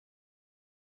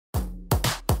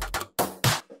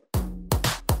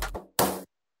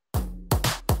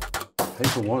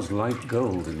Paper was like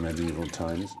gold in medieval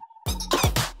times.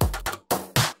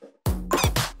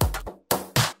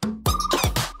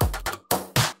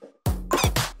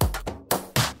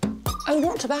 Oh, you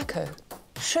want tobacco?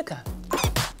 Sugar?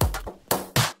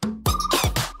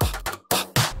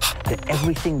 That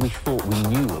everything we thought we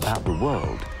knew about the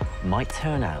world might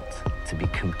turn out to be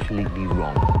completely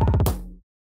wrong.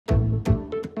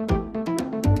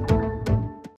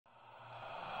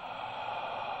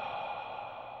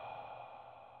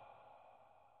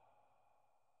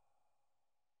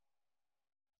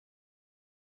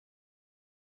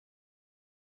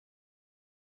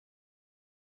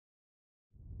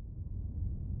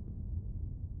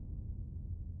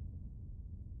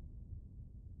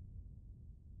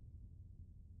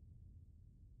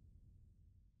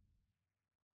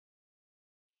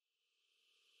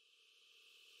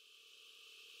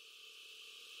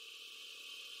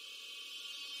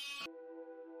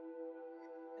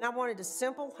 And I wanted a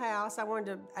simple house. I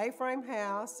wanted an A-frame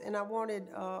house, and I wanted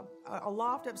a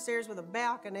loft upstairs with a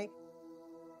balcony.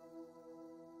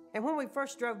 And when we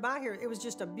first drove by here, it was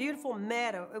just a beautiful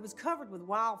meadow. It was covered with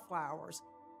wildflowers.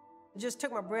 It just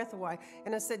took my breath away.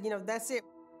 And I said, you know, that's it.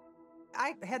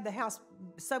 I had the house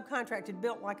subcontracted,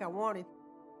 built like I wanted.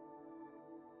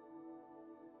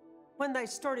 When they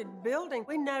started building,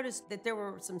 we noticed that there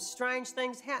were some strange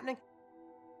things happening.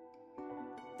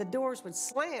 The doors would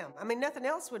slam. I mean, nothing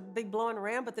else would be blowing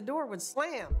around, but the door would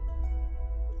slam.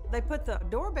 They put the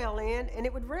doorbell in, and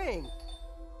it would ring.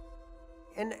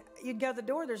 And you'd go to the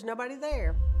door, there's nobody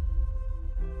there.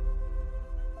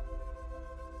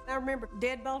 I remember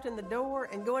deadbolting the door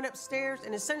and going upstairs,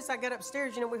 and as soon as I got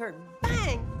upstairs, you know, we heard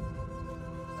bang.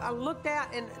 I looked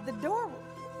out, and the door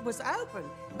was open,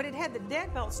 but it had the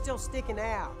deadbolt still sticking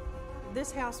out.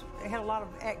 This house had a lot of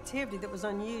activity that was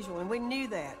unusual, and we knew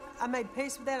that. I made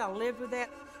peace with that. I lived with that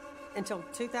until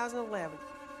 2011.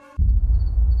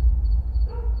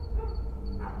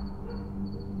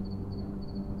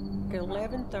 At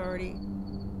 11:30,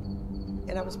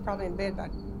 and I was probably in bed by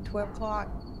 12 o'clock,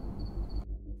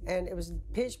 and it was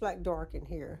pitch black dark in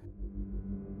here.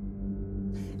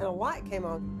 And a light came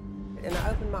on, and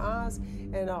I opened my eyes,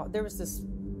 and there was this,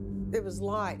 it was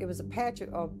light. It was a patch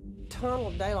of tunnel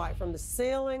of daylight from the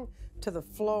ceiling to the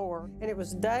floor, and it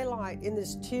was daylight in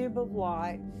this tube of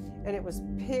light, and it was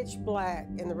pitch black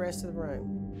in the rest of the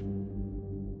room.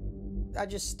 I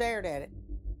just stared at it.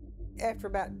 After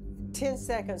about 10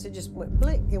 seconds, it just went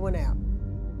blink, it went out.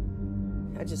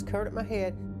 I just covered up my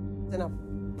head, then I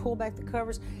pulled back the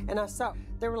covers, and I saw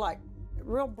there were like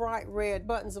real bright red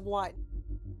buttons of light.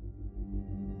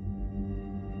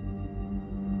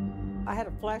 I had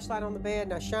a flashlight on the bed,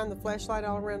 and I shined the flashlight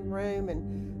all around the room,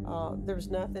 and there was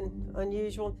nothing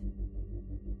unusual.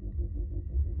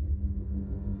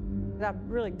 I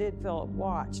really did feel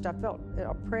watched. I felt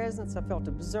a presence. I felt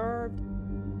observed.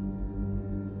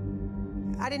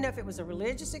 I didn't know if it was a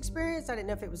religious experience. I didn't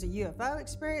know if it was a UFO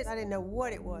experience. I didn't know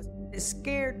what it was. It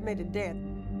scared me to death.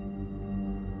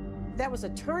 That was a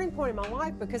turning point in my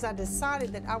life because I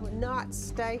decided that I would not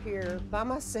stay here by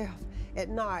myself at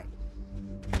night.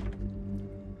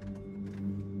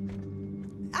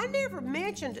 I never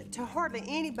mentioned to hardly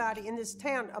anybody in this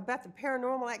town about the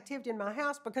paranormal activity in my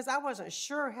house because I wasn't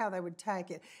sure how they would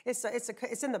take it.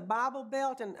 It's in the Bible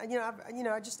Belt, and I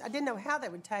didn't know how they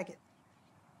would take it.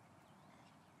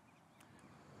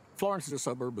 Florence is a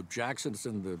suburb of Jackson. It's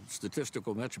in the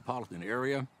statistical metropolitan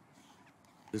area.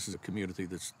 This is a community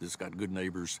that's got good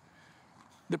neighbors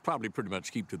that probably pretty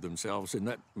much keep to themselves, and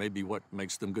that may be what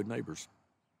makes them good neighbors.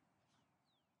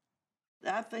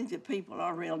 I think that people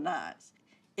are real nice.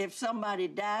 If somebody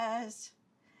dies,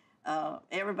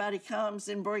 everybody comes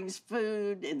and brings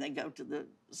food, and they go to the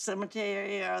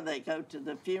cemetery, or they go to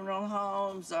the funeral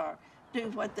homes, or do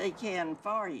what they can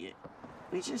for you.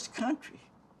 We're just country.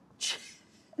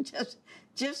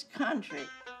 just country.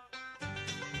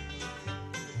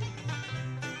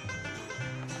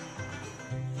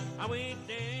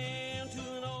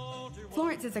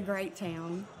 Florence is a great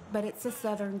town, but it's a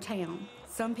southern town.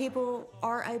 Some people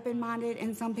are open-minded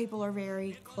and some people are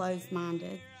very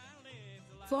closed-minded.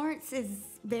 Florence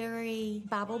is very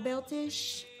Bible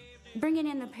Belt-ish. Bringing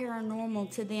in the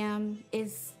paranormal to them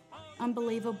is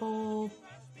unbelievable.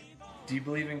 Do you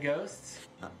believe in ghosts?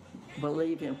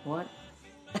 Believe in what?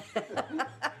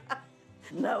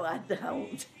 No, I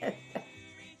don't.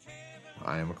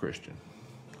 I am a Christian.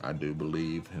 I do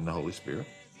believe in the Holy Spirit.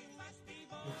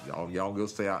 Y'all go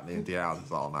stay out in the empty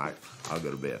houses all night. I'll go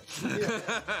to bed.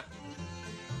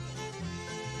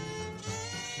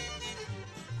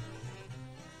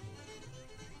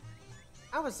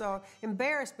 I was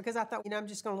embarrassed because I thought, I'm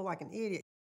just going to look like an idiot.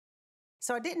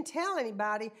 So I didn't tell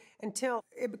anybody until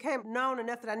it became known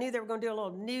enough that I knew they were going to do a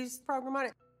little news program on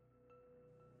it.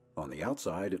 On the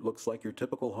outside, it looks like your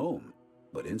typical home,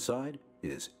 but inside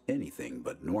is anything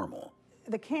but normal.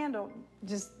 The candle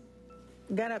just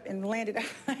got up and landed over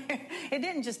there. It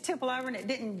didn't just tipple over and it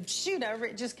didn't shoot over,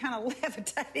 it just kind of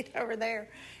levitated over there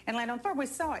and landed on the floor. We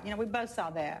saw it, we both saw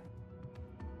that.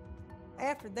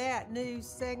 After that news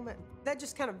segment, that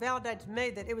just kind of validated to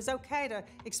me that it was okay to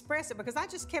express it because I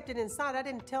just kept it inside. I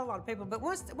didn't tell a lot of people, but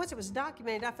once it was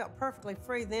documented, I felt perfectly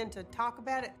free then to talk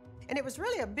about it. And it was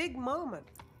really a big moment.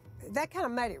 That kind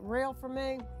of made it real for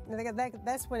me.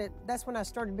 That's when I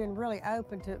started being really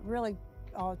open to really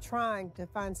trying to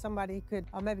find somebody who could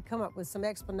maybe come up with some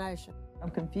explanation. I'm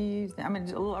confused. I mean,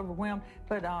 just a little overwhelmed,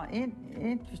 but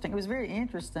interesting. It was very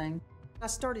interesting. I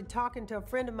started talking to a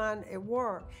friend of mine at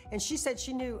work, and she said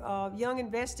she knew a young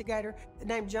investigator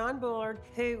named John Bullard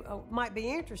who might be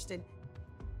interested.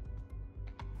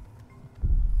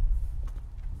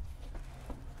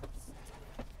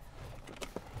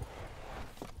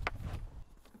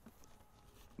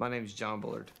 My name is John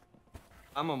Bullard.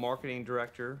 I'm a marketing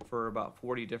director for about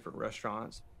 40 different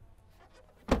restaurants.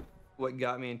 What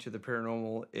got me into the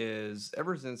paranormal is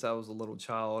ever since I was a little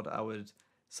child, I would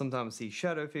sometimes see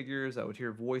shadow figures, I would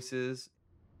hear voices.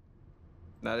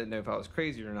 And I didn't know if I was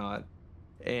crazy or not,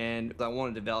 and I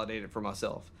wanted to validate it for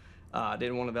myself. I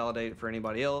didn't want to validate it for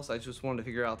anybody else. I just wanted to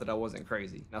figure out that I wasn't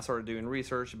crazy. And I started doing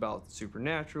research about the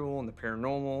supernatural and the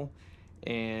paranormal,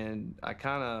 and I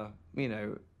kind of,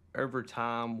 over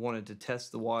time wanted to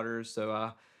test the waters, so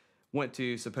I went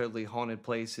to supposedly haunted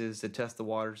places to test the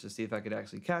waters to see if I could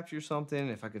actually capture something,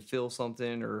 if I could feel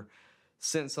something or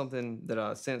sense something that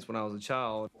I sensed when I was a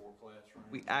child.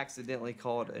 We accidentally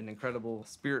called an incredible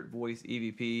spirit voice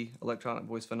EVP, electronic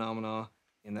voice phenomena,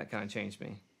 and that kind of changed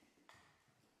me.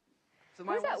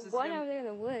 What's that one over there in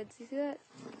the woods? You see that?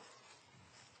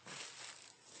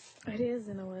 It is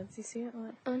in the woods. You see it?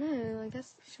 Look. Oh no,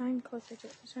 that's... Shine closer to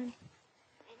it. Shine.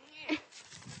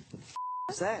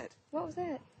 What's that? What was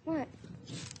that? What?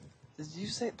 Did you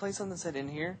play something that said in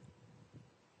here?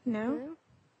 No.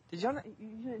 Did y'all not, you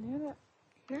didn't hear that?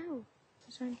 No.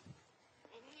 Shine.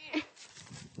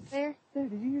 There.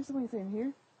 Did you hear somebody say in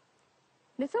here?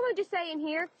 Did someone just say in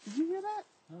here? Did you hear that?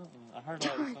 I heard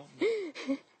like something.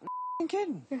 I'm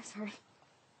kidding. I'm sorry.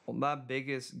 Well, my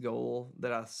biggest goal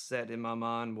that I set in my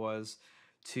mind was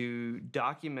to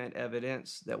document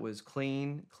evidence that was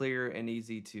clean, clear, and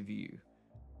easy to view.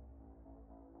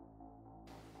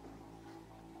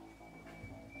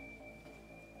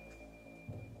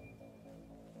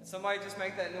 Did somebody just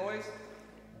make that noise?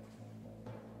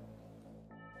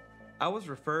 I was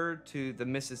referred to the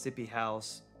Mississippi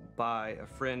house by a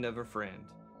friend of a friend.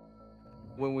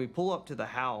 When we pull up to the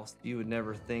house, you would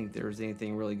never think there was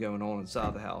anything really going on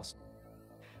inside the house.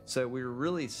 So we were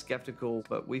really skeptical,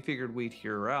 but we figured we'd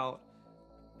hear her out.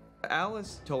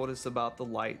 Alice told us about the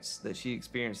lights that she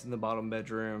experienced in the bottom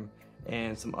bedroom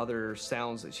and some other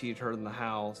sounds that she had heard in the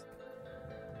house.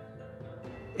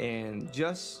 And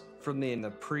just from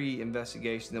the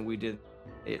pre-investigation that we did,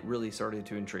 it really started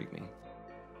to intrigue me.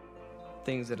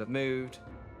 Things that have moved,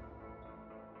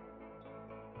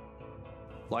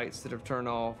 lights that have turned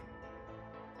off.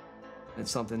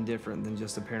 It's something different than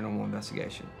just a paranormal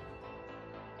investigation.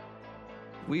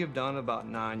 We have done about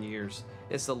 9 years.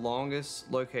 It's the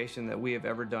longest location that we have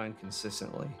ever done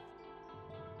consistently.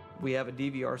 We have a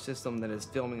DVR system that is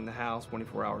filming the house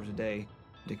 24 hours a day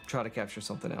to try to capture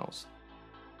something else.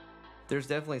 There's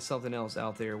definitely something else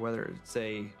out there, whether it's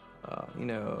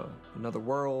another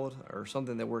world or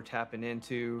something that we're tapping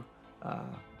into.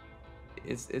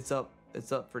 It's up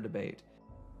for debate.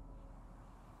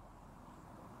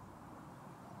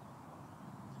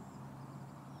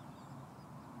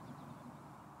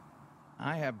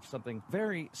 I have something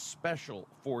very special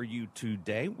for you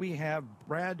today. We have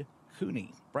Brad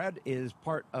Cooney. Brad is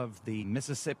part of the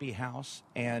Mississippi House,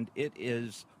 and it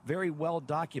is very well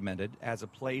documented as a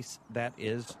place that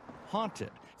is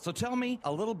haunted. So tell me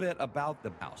a little bit about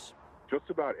the house. Just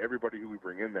about everybody who we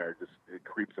bring in there, it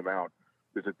creeps them out.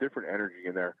 There's a different energy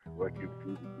in there, like you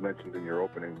mentioned in your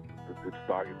opening. It's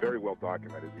very well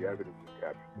documented. The evidence is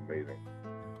captured. It's amazing.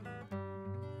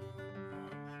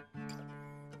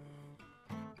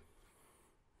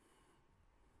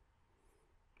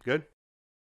 Good?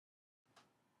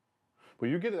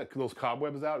 Well, you get those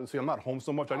cobwebs out, and see, I'm not home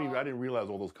so much. I didn't realize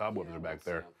all those cobwebs are back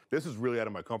there. This is really out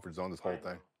of my comfort zone, this whole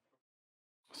thing.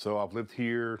 So I've lived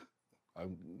here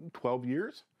 12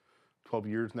 years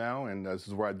now, and this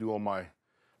is where I do all my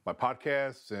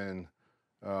podcasts, and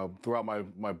throughout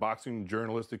my boxing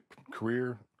journalistic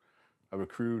career, I've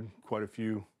accrued quite a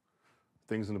few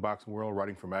things in the boxing world,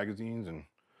 writing for magazines and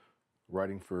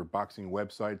writing for boxing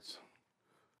websites.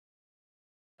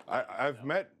 I've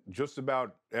met just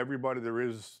about everybody there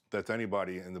is that's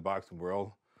anybody in the boxing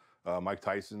world. Mike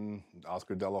Tyson,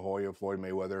 Oscar De La Hoya, Floyd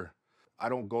Mayweather. I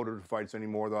don't go to the fights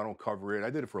anymore, though. I don't cover it. I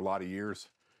did it for a lot of years.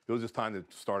 It was just time to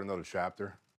start another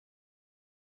chapter.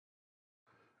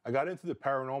 I got into the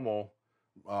paranormal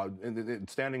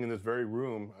standing in this very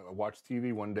room. I watched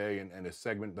TV one day, and a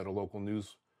segment that a local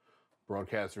news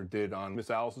broadcaster did on Miss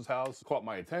Alice's house caught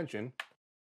my attention.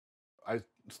 I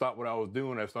stopped what I was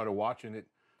doing. I started watching it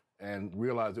and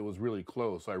realized it was really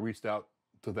close. So I reached out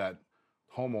to that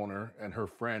homeowner and her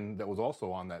friend that was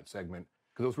also on that segment,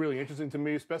 because it was really interesting to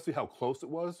me, especially how close it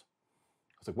was.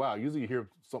 I was like, wow, usually you hear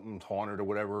something's haunted or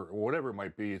whatever it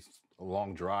might be. It's a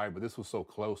long drive, but this was so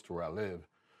close to where I live.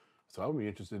 So I would be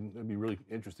interested. It'd be really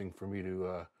interesting for me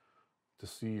to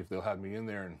see if they'll have me in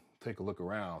there and take a look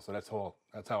around. So that's how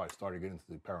I started getting into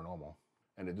the paranormal,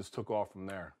 and it just took off from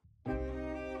there.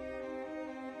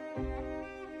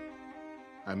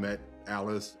 I met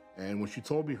Alice, and when she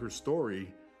told me her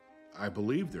story, I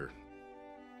believed her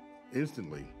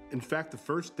instantly. In fact, the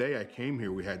first day I came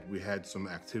here, we had some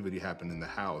activity happen in the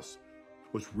house,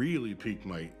 which really piqued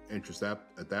my interest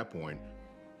at that point.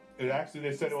 It actually,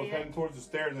 they said it was heading towards the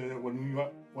stairs, and when we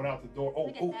went out the door,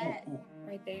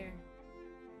 Right there.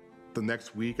 The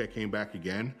next week I came back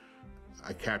again.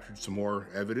 I captured some more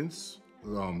evidence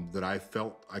that I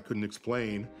felt I couldn't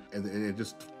explain, and it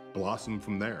just blossomed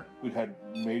from there. We've had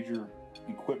major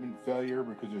equipment failure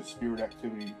because there's spirit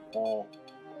activity all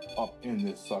up in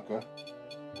this sucker.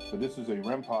 But this is a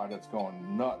REM pod that's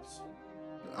going nuts.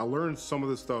 I learned some of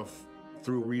this stuff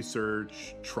through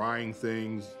research, trying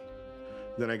things.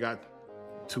 Then I got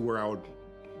to where I would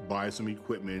buy some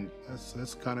equipment.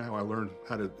 That's kind of how I learned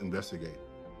how to investigate.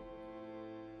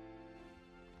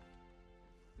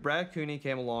 Brad Cooney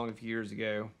came along a few years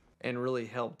ago and really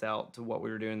helped out to what we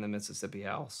were doing in the Mississippi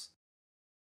house.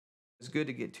 It's good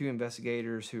to get two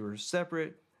investigators who are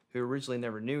separate, who originally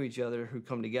never knew each other, who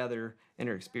come together and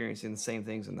are experiencing the same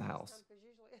things in the house.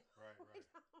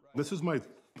 This is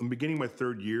I'm beginning my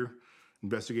third year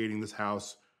investigating this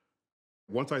house.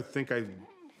 Once I think I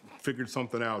figured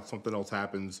something out, something else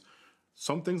happens.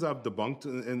 Some things I've debunked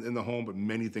in the home, but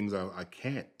many things I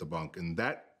can't debunk. And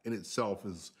that in itself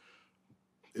is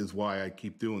why I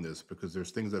keep doing this, because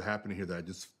there's things that happen here that I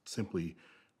just simply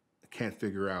can't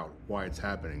figure out why it's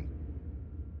happening.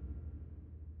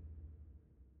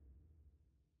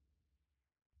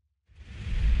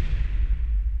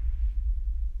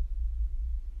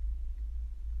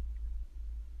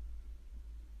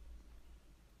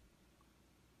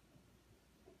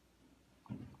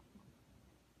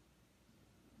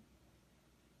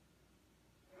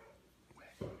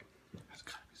 There's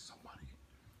gotta be somebody.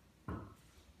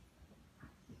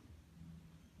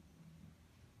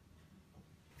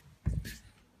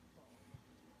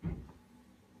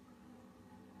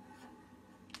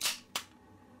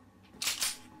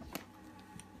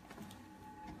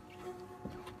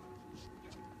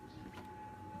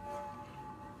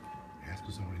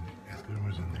 Ask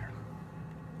whoever's in there.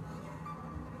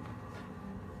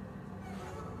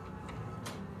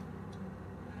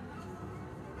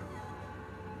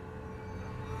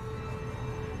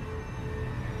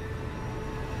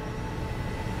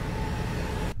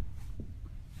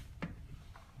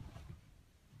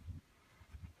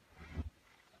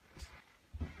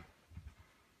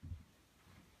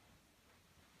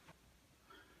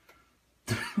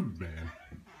 Man.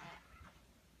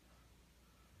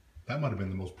 That might have been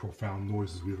the most profound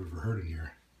noises we've ever heard in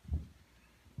here.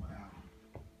 Wow.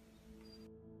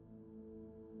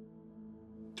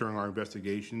 During our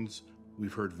investigations,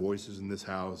 we've heard voices in this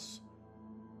house,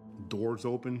 doors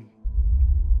open.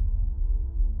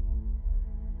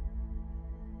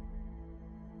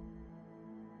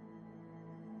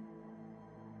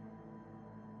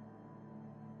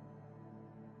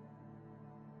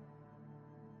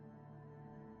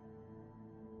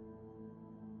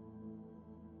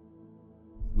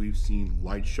 We've seen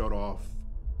lights shut off.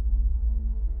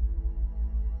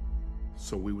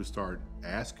 So we would start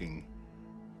asking,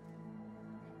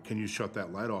 can you shut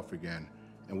that light off again?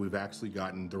 And we've actually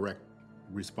gotten direct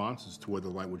responses to where the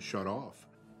light would shut off.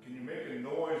 Can you make a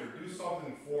noise or do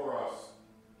something for us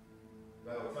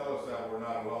that'll tell us that we're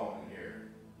not alone in here?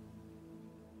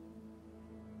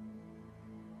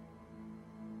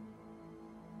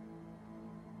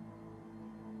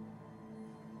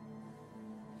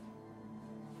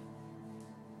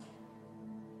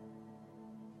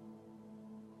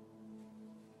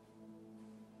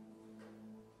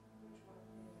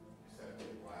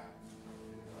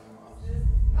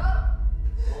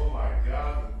 Oh my God.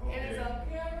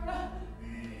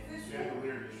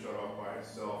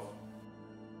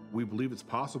 we believe it's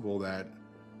possible that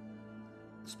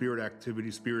spirit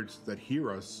activity, spirits that hear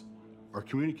us, are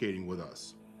communicating with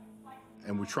us.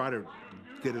 And we try to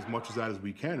get as much of that as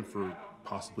we can for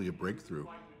possibly a breakthrough.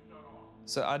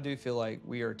 So I do feel like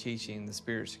we are teaching the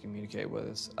spirits to communicate with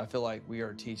us. I feel like we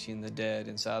are teaching the dead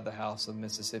inside the house of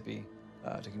Mississippi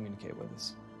to communicate with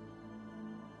us.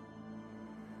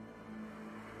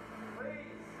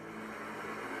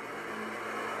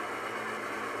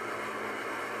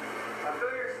 I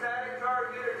feel your static charge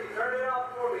energy. Turn it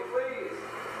off for me, please.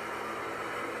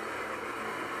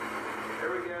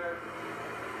 There we go.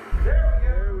 There we go.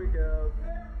 There we go.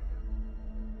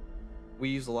 We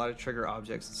use a lot of trigger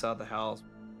objects inside the house.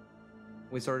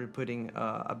 We started putting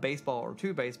a baseball or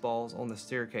 2 baseballs on the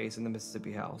staircase in the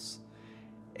Mississippi house.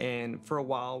 And for a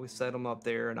while, we set them up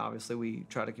there, and obviously we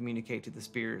try to communicate to the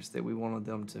spirits that we wanted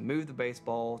them to move the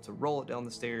baseball, to roll it down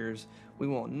the stairs. We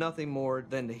want nothing more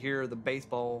than to hear the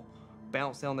baseball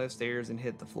bounce down those stairs and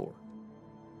hit the floor.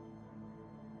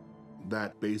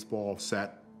 That baseball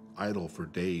sat idle for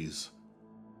days.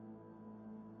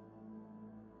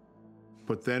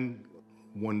 But then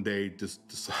one day just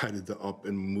decided to up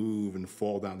and move and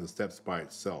fall down the steps by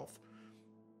itself.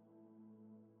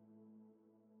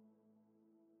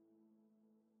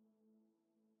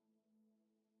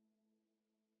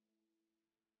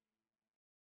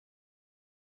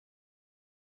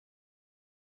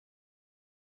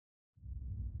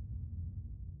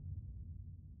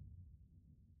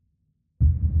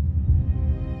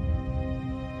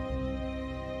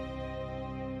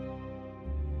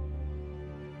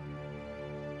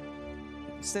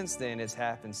 Since then, it's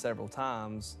happened several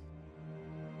times.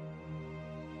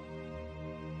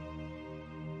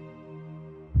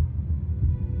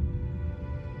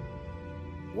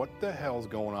 What the hell's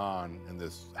going on in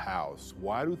this house?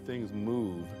 Why do things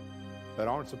move that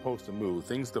aren't supposed to move?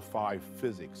 Things defy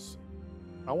physics.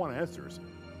 I want answers.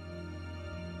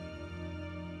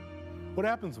 What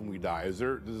happens when we die?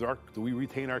 Do we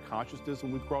retain our consciousness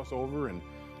when we cross over, and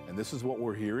this is what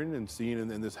we're hearing and seeing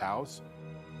in this house?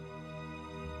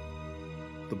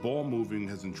 The ball moving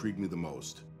has intrigued me the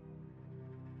most.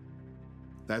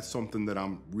 That's something that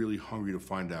I'm really hungry to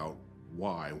find out.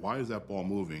 Why? Why is that ball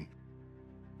moving?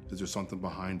 Is there something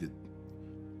behind it?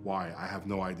 Why? I have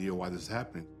no idea why this is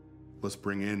happening. Let's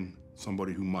bring in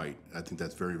somebody who might. I think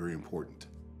that's very, very important.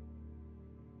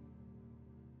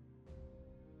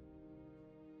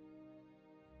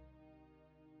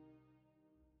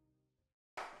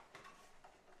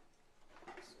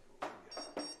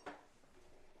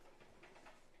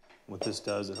 What this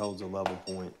does, it holds a level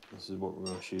point. This is what we're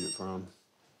going to shoot it from.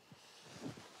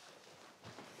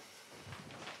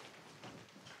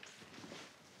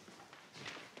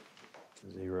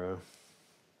 Zero.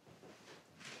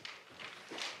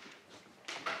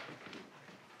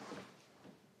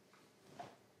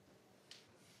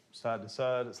 Side to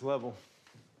side, it's level.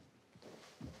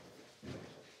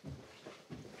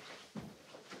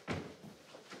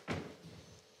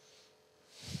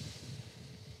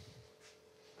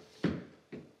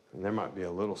 And there might be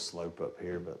a little slope up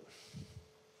here, but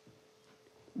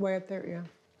Way up there, yeah.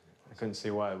 I couldn't see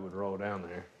why it would roll down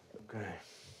there. Okay.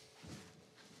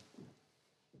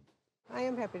 I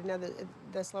am happy to know that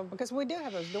that's level, because we do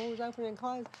have those doors open and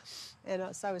closed.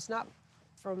 And so it's not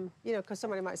from, you know, because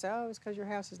somebody might say, oh, it's because your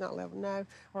house is not level. No.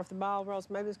 Or if the ball rolls,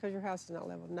 maybe it's because your house is not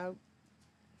level. No.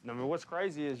 I mean, what's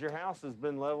crazy is your house has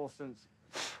been level since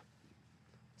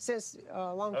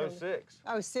a long time. 06.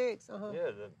 06, uh-huh.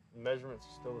 Yeah, the measurements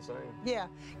are still the same. Yeah.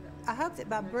 I hope that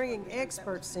by bringing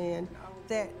experts in,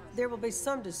 that there will be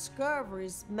some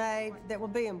discoveries made that will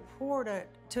be important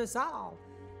to us all.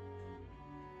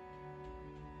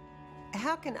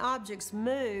 How can objects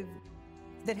move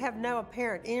that have no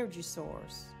apparent energy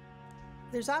source?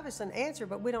 There's obviously an answer,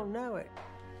 but we don't know it.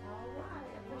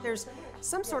 There's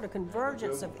some sort of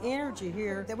convergence of energy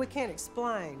here that we can't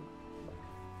explain.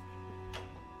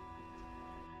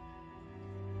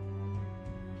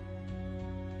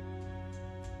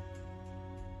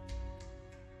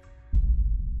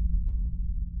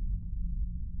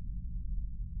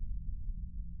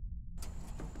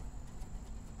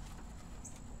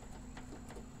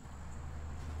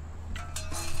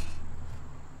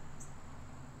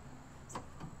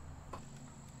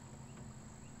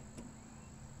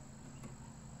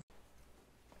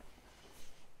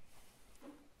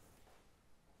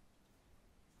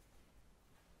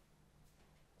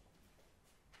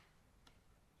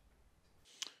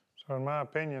 So in my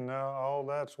opinion, now all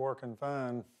that's working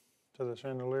fine to the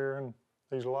chandelier and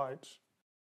these lights.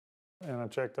 And I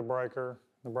checked the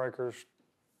breaker's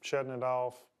shutting it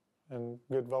off and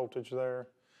good voltage there.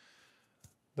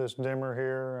 This dimmer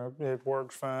here, it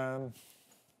works fine.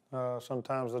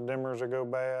 Sometimes the dimmers will go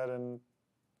bad and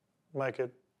make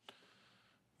it,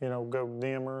 you know, go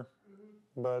dimmer.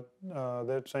 But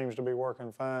that seems to be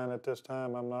working fine at this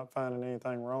time. I'm not finding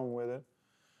anything wrong with it.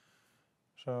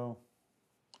 So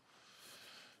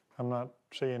I'm not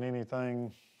seeing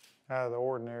anything out of the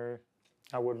ordinary.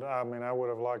 I would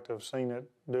have liked to have seen it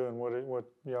doing what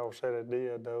y'all said it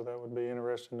did, though. That would be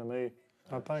interesting to me.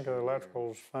 I think the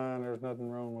electrical's fine. There's nothing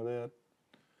wrong with it.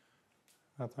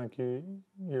 I think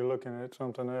you're looking at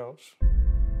something else.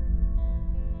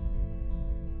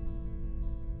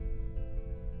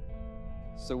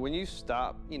 So when you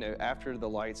stop, you know, after the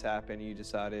lights happened, you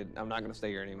decided, I'm not going to stay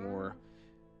here anymore.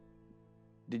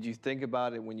 Did you think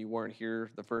about it when you weren't here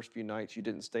the first few nights you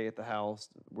didn't stay at the house?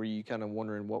 Were you kind of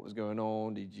wondering what was going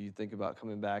on? Did you think about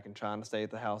coming back and trying to stay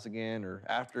at the house again? Or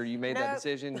after you made that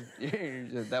decision,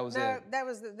 that was it?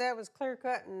 That was clear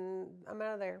cut, and I'm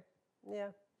out of there. Yeah.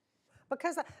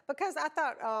 Because I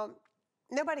thought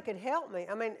nobody could help me.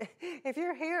 I mean, if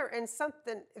you're here and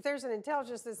if there's an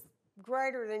intelligence that's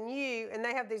greater than you, and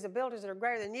they have these abilities that are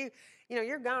greater than you, you know,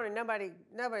 you're gone, and nobody's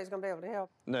going to be able to help.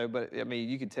 No, but I mean,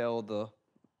 you could tell the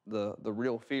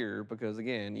real fear, because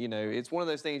again, you know, it's one of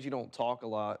those things you don't talk a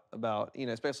lot about, you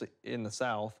know, especially in the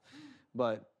South.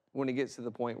 But when it gets to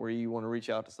the point where you want to reach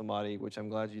out to somebody, which I'm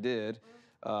glad you did,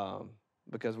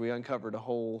 because we uncovered a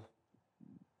whole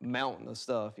mountain of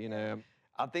stuff, you know.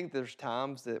 I think there's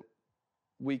times that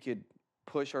we could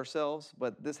push ourselves,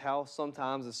 but this house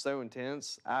sometimes is so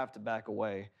intense, I have to back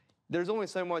away. There's only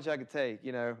so much I could take,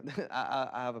 you know. I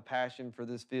have a passion for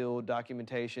this field,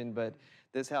 documentation, but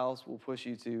this house will push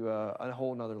you to a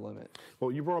whole nother limit.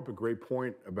 Well, you brought up a great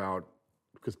point about,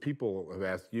 because people have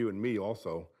asked you and me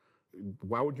also,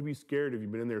 why would you be scared if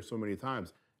you've been in there so many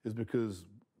times? Is because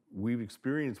we've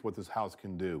experienced what this house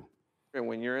can do. And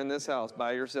when you're in this house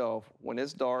by yourself, when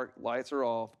it's dark, lights are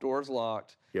off, doors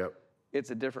locked, yep,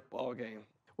 it's a different ballgame.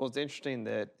 Well, it's interesting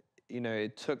that, you know,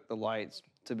 it took the lights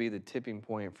to be the tipping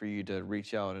point for you to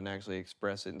reach out and actually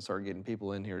express it and start getting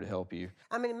people in here to help you.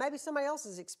 I mean, maybe somebody else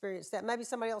has experienced that. Maybe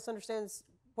somebody else understands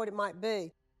what it might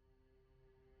be.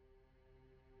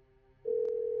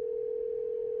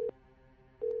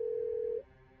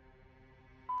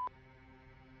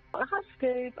 Hi,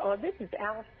 Steve. This is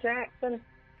Alice Jackson.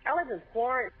 I live in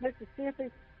Florence, Mississippi,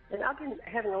 and I've been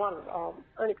having a lot of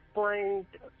unexplained,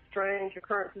 strange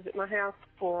occurrences at my house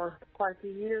for quite a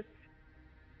few years.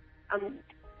 I'm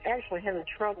actually having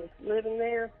trouble living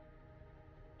there.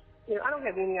 You know, I don't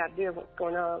have any idea what's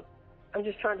going on. I'm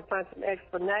just trying to find some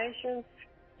explanations,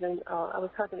 and I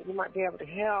was hoping that you might be able to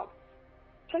help.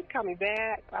 Please call me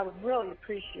back. I would really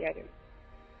appreciate it.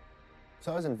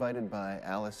 So I was invited by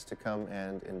Alice to come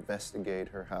and investigate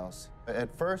her house.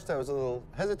 At first I was a little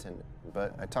hesitant,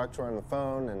 but I talked to her on the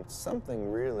phone and something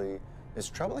really is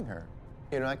troubling her.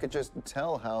 You know, I could just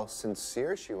tell how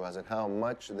sincere she was and how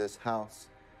much this house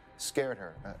scared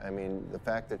her. I mean, the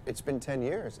fact that it's been 10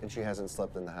 years and she hasn't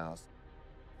slept in the house.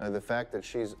 The fact that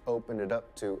she's opened it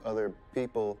up to other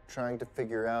people trying to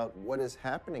figure out what is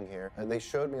happening here. And they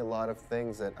showed me a lot of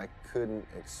things that I couldn't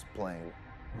explain.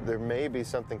 There may be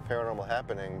something paranormal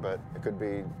happening, but it could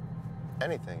be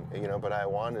anything, you know, but I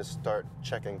want to start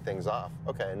checking things off.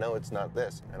 Okay, I know it's not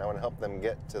this, and I want to help them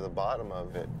get to the bottom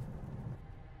of it.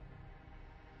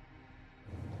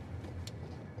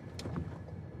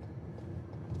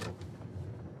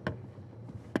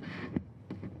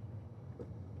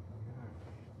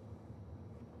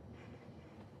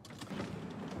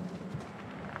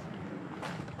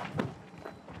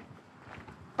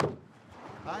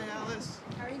 Hi, Alice.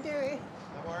 How are you doing?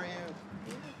 How are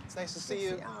you? It's nice to see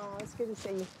you. Oh, it's good to see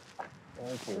you.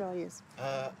 Thank you. It really is.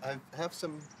 I have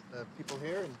some people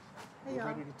here, and Hey, we're y'all.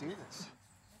 ready to do this.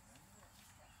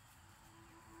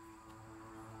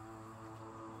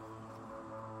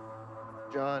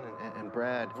 John and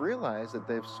Brad realize that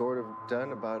they've sort of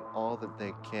done about all that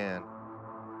they can.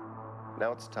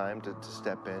 Now it's time to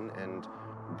step in and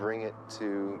bring it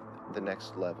to the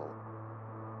next level.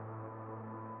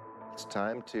 It's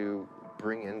time to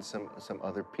bring in some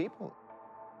other people.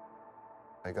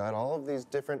 I got all of these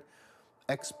different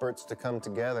experts to come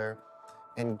together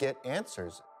and get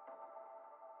answers.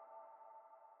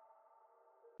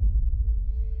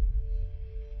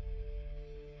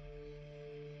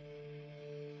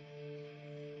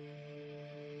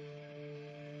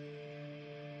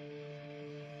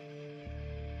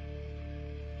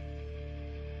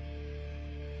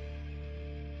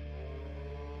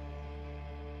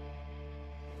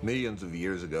 Millions of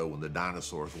years ago, when the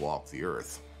dinosaurs walked the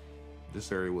earth,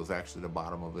 this area was actually the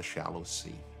bottom of a shallow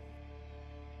sea.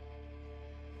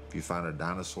 If you find a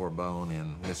dinosaur bone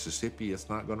in Mississippi, it's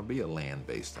not going to be a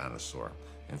land-based dinosaur.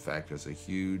 In fact, there's a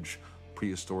huge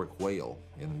prehistoric whale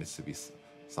in the Mississippi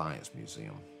Science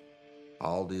Museum.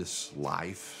 All this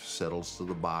life settles to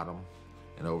the bottom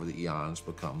and over the eons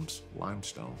becomes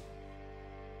limestone.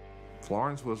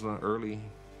 Florence was an early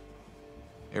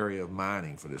area of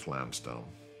mining for this limestone.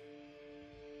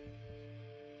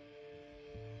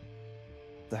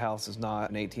 The house is not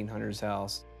an 1800s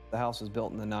house. The house was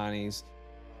built in the 90s.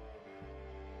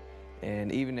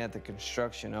 And even at the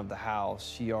construction of the house,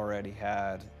 she already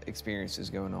had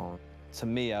experiences going on. To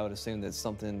me, I would assume that's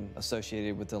something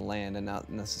associated with the land and not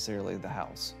necessarily the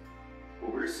house.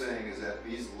 What we're saying is that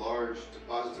these large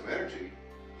deposits of energy,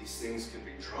 these things can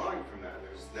be drawing from that.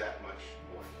 There's that much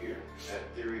more here. That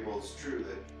theory holds true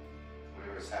that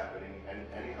whatever's happening in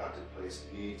any haunted place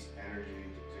needs energy to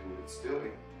do what it's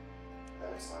doing.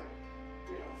 That's like,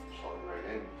 you know, falling right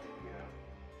in, you know.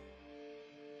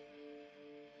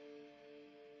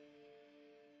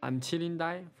 I'm Qilin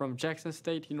Dai from Jackson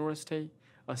State University,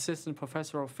 assistant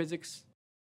professor of physics.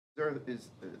 There is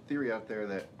a theory out there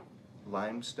that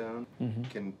limestone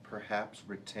can perhaps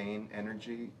retain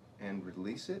energy and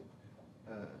release it.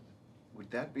 Would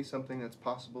that be something that's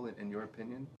possible in your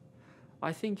opinion?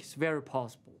 I think it's very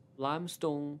possible.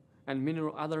 Limestone and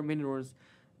other minerals,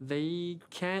 they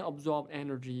can absorb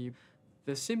energy.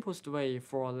 The simplest way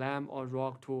for a lamp or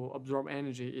rock to absorb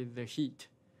energy is the heat.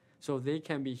 So they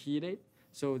can be heated,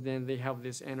 so then they have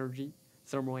this energy,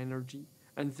 thermal energy,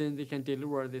 and then they can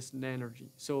deliver this energy.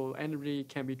 So energy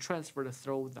can be transferred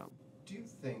through them. Do you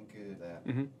think that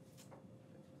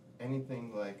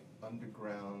anything like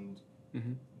underground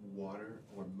water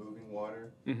or moving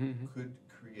water could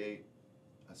create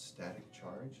a static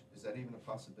charge? Is that even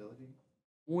a possibility?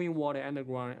 Moving water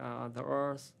underground, the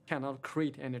earth cannot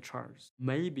create any charge.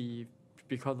 Maybe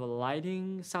because of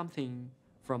lighting something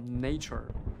from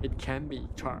nature, it can be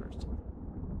charged,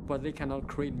 but they cannot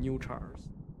create new charge.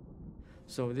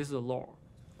 So this is a law.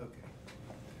 Okay.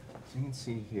 So you can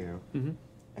see here,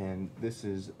 and this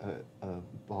is a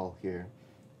ball here,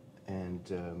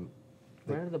 and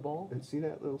where's the ball? See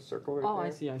that little circle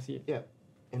right there? I see it. Yeah.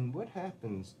 And what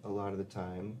happens a lot of the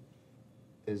time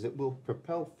is it will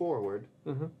propel forward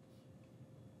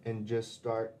and just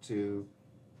start to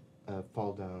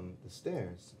fall down the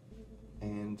stairs.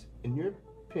 And in your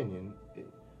opinion,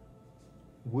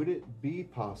 would it be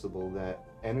possible that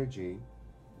energy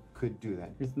could do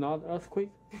that? It's not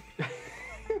earthquake?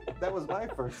 That was my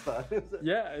first thought.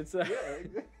 Yeah, it's a...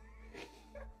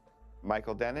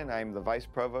 Michael Denon, I'm the Vice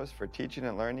Provost for Teaching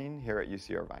and Learning here at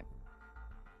UC Irvine.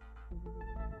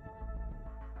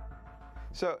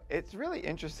 So it's really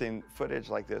interesting footage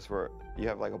like this where you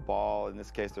have like a ball, in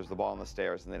this case there's the ball on the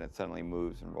stairs, and then it suddenly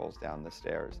moves and rolls down the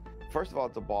stairs. First of all,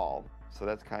 it's a ball, so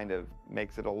that's kind of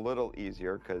makes it a little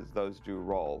easier because those do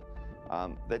roll.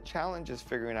 The challenge is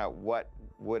figuring out what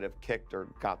would have kicked or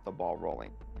got the ball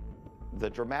rolling. The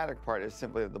dramatic part is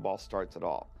simply that the ball starts at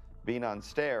all. Being on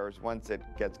stairs, once it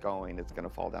gets going, it's going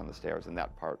to fall down the stairs, and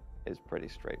that part is pretty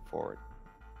straightforward.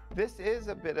 This is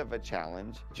a bit of a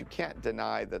challenge. You can't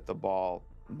deny that the ball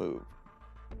moved.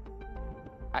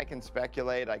 I can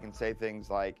speculate, I can say things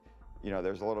like, you know,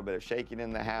 there's a little bit of shaking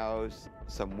in the house,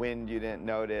 some wind you didn't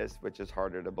notice, which is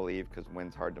harder to believe because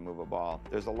wind's hard to move a ball.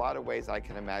 There's a lot of ways I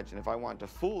can imagine if I want to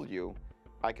fool you,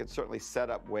 I could certainly set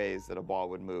up ways that a ball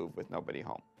would move with nobody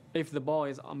home. If the ball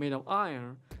is made of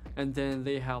iron, and then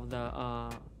they have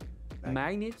the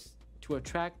magnets to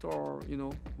attract or, you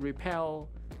know, repel,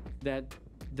 that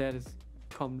is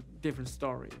different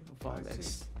story about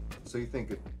this. So you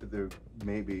think there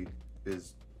maybe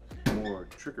is more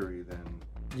trickery than...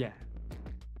 Yeah.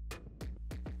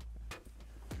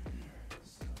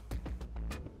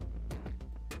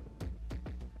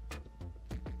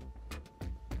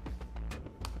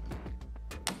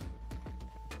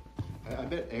 I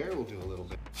bet air will do a little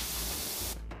bit.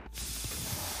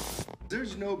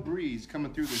 There's no breeze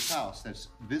coming through this house that's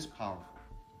this powerful.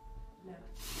 No.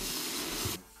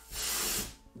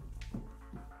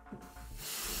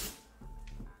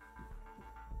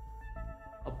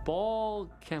 A ball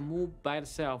can move by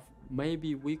itself.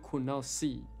 Maybe we could not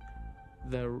see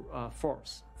the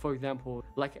force. For example,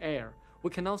 like air.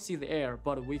 We cannot see the air,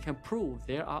 but we can prove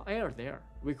there are air there.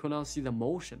 We could not see the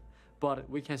motion, but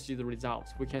we can see the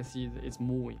results. We can see it's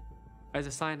moving. As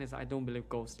a scientist, I don't believe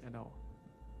ghosts at all.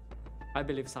 I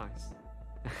believe science.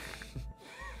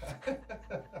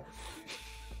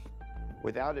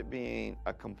 Without it being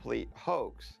a complete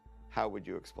hoax, how would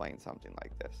you explain something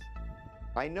like this?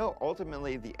 I know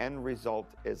ultimately the end result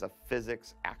is a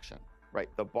physics action, right?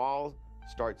 The ball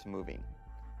starts moving.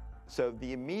 So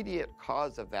the immediate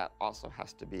cause of that also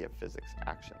has to be a physics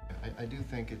action. I do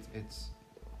think it's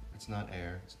not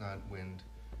air, it's not wind,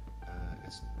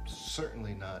 it's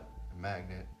certainly not a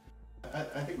magnet.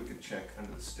 I think we could check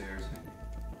under the stairs.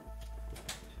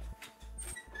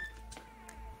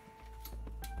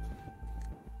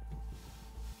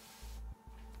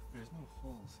 There's no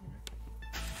holes here.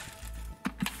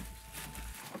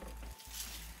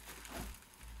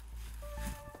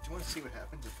 Do you want to see what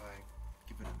happens if I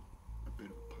give it a bit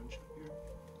of a punch up here?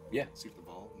 Yeah. See if the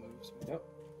ball moves? Yep.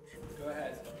 Go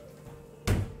ahead.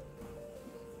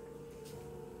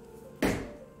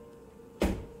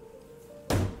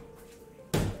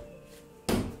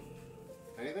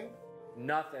 Anything?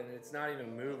 Nothing. It's not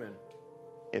even moving.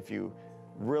 If you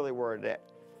really were to,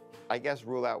 I guess,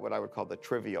 rule out what I would call the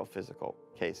trivial physical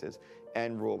cases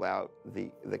and rule out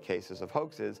the cases of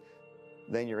hoaxes,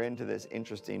 then you're into this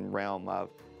interesting realm of,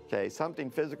 okay, something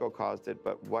physical caused it,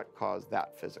 but what caused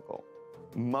that physical?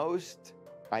 Most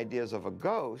ideas of a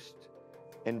ghost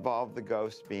involve the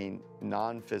ghost being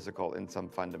non-physical in some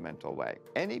fundamental way.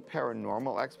 Any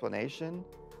paranormal explanation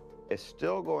is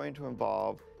still going to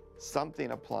involve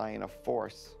something applying a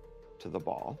force to the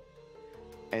ball.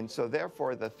 And so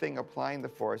therefore, the thing applying the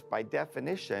force, by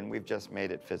definition, we've just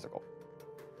made it physical.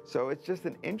 So it's just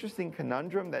an interesting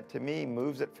conundrum that, to me,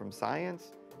 moves it from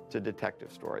science to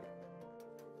detective story.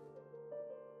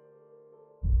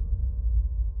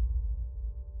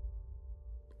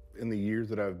 In the years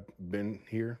that I've been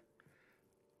here,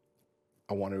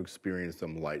 I want to experience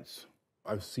some lights.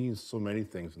 I've seen so many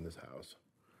things in this house,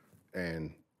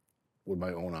 and with my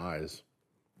own eyes,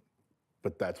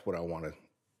 but that's what I want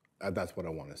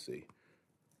to see.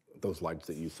 Those lights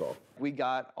that you saw. We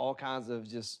got all kinds of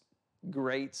just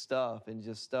great stuff and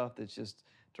just stuff that's just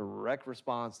direct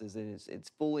responses, and it's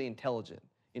fully intelligent.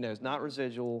 You know, it's not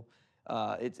residual.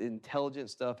 It's intelligent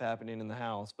stuff happening in the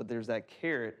house, but there's that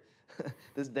carrot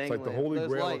that's dangling. It's like the holy those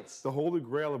grail. lights. The holy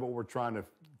grail of what we're trying to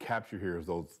capture here is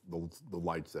the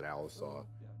lights that Alice saw.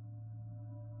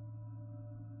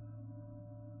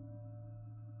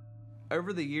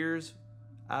 Over the years,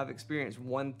 I've experienced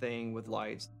one thing with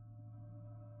lights.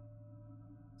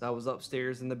 I was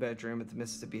upstairs in the bedroom at the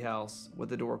Mississippi house with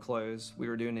the door closed. We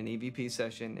were doing an EVP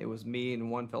session. It was me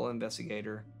and one fellow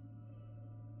investigator.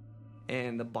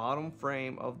 And the bottom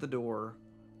frame of the door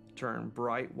turned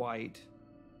bright white.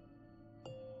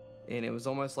 And it was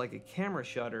almost like a camera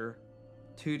shutter,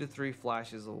 2 to 3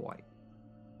 flashes of white.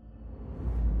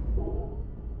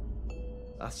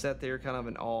 I sat there kind of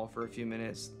in awe for a few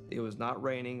minutes. It was not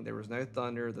raining, there was no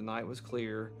thunder, the night was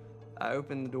clear. I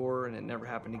opened the door and it never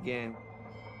happened again.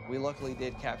 We luckily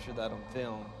did capture that on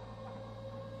film.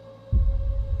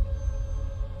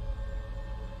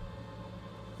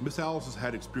 Miss Alice has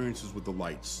had experiences with the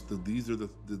lights. These are the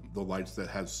lights that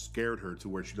have scared her to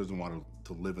where she doesn't want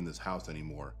to live in this house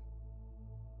anymore.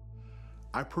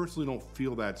 I personally don't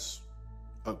feel that's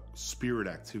a spirit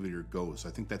activity or ghost. I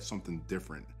think that's something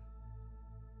different.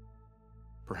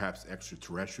 Perhaps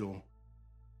extraterrestrial.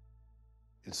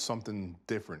 It's something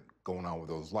different going on with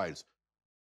those lights.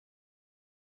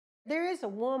 There is a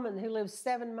woman who lives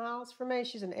 7 miles from me.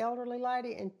 She's an elderly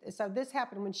lady, and so this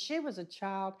happened when she was a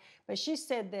child, but she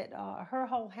said that her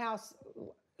whole house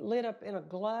lit up in a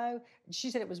glow. She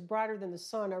said it was brighter than the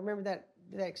sun. I remember that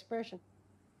expression.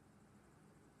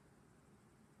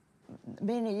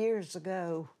 Many years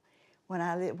ago, when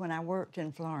I worked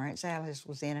in Florence, Alice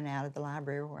was in and out of the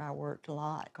library where I worked a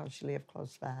lot because she lived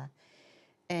close by.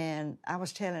 And I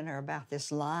was telling her about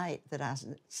this light that I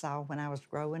saw when I was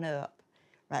growing up,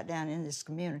 right down in this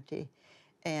community.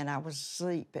 And I was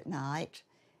asleep at night,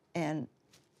 and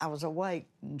I was awake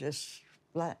and just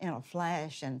in a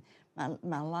flash, and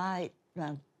my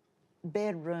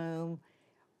bedroom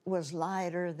was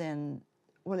lighter than,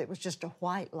 well, it was just a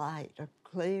white light, a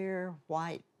clear,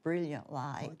 white, brilliant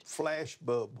light. Flash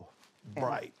bulb,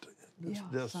 bright. It's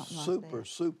just super,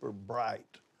 super bright.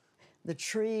 The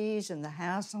trees and the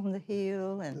house on the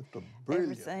hill and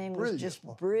everything was just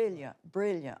brilliant,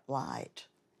 brilliant light.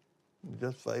 It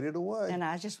just faded away. And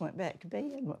I just went back to bed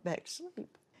and went back to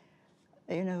sleep.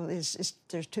 You know,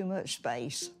 there's too much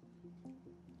space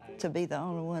to be the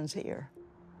only ones here.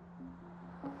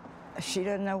 She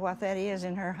doesn't know what that is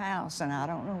in her house, and I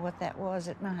don't know what that was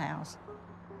at my house.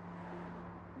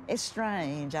 It's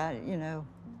strange, you know,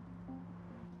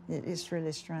 it's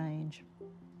really strange.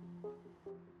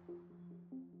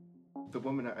 The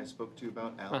woman I spoke to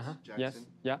about Alice Jackson,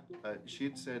 yes, she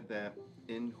had said that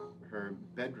in her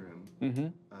bedroom,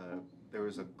 there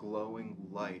was a glowing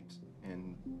light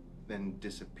and then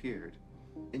disappeared.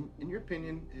 In your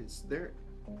opinion, is there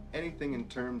anything in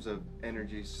terms of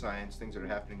energy, science, things that are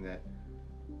happening that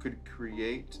could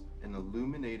create an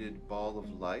illuminated ball of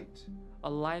light? A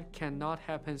light cannot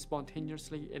happen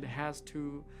spontaneously. It has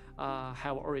to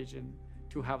have origin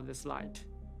to have this light.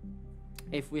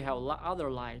 If we have other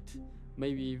light,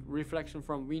 maybe reflection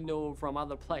from window from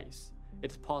other place,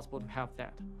 it's possible to have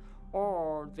that.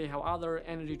 Or they have other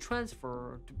energy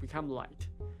transfer to become light,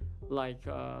 like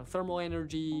thermal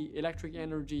energy, electric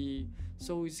energy.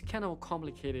 So it's kind of a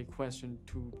complicated question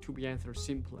to be answered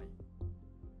simply.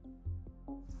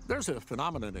 There's a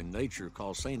phenomenon in nature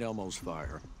called St. Elmo's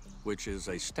fire, which is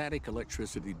a static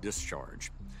electricity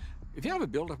discharge. If you have a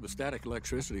buildup of static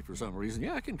electricity for some reason,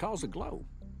 yeah, it can cause a glow,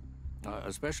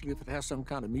 especially if it has some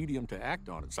kind of medium to act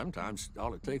on it. Sometimes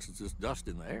all it takes is just dust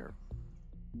in the air.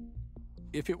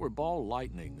 If it were ball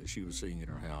lightning that she was seeing in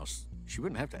her house, she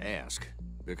wouldn't have to ask,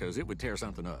 because it would tear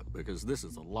something up, because this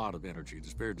is a lot of energy.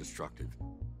 It's very destructive.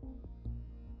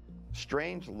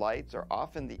 Strange lights are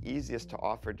often the easiest to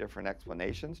offer different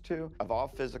explanations to. Of all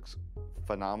physics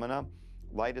phenomena,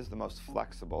 light is the most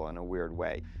flexible in a weird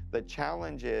way. The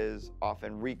challenge is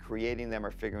often recreating them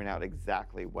or figuring out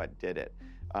exactly what did it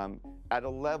at a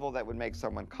level that would make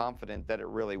someone confident that it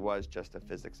really was just a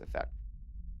physics effect.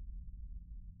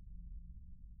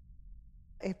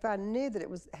 If I knew that it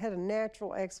had a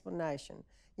natural explanation,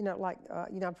 like,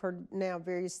 I've heard now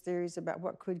various theories about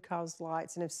what could cause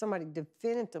lights, and if somebody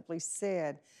definitively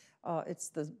said it's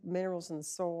the minerals in the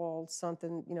soil,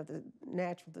 something, the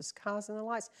natural that's causing the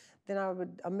lights, then I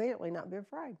would immediately not be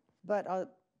afraid. But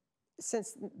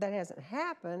since that hasn't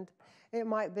happened, it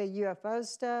might be UFO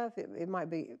stuff, it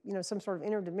might be, some sort of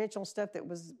interdimensional stuff that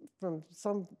was from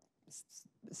some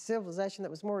civilization that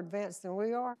was more advanced than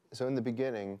we are. So in the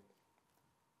beginning,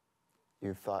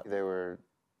 you thought they were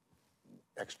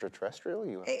extraterrestrial?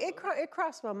 It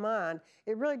crossed my mind.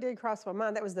 It really did cross my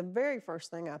mind. That was the very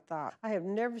first thing I thought. I have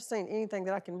never seen anything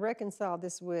that I can reconcile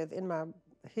this with in my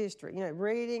history,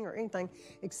 reading or anything,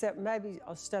 except maybe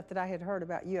stuff that I had heard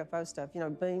about UFO stuff,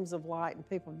 beams of light and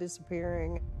people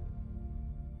disappearing.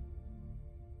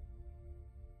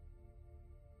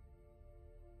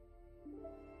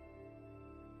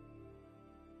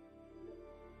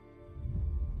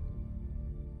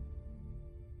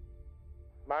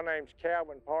 My name's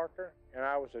Calvin Parker, and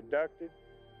I was abducted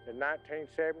in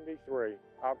 1973,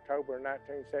 October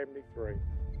 1973.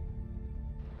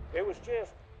 It was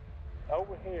just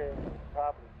over here,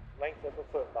 probably length of a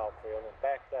football field, and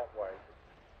back that way.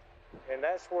 And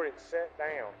that's where it sat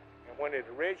down. And when it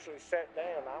originally sat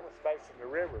down, I was facing the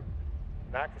river,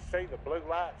 and I could see the blue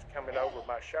lights coming over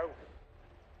my shoulder.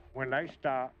 When they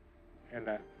stopped and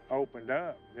they opened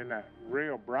up, then that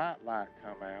real bright light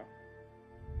come out.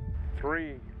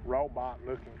 3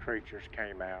 robot-looking creatures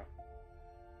came out.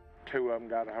 2 of them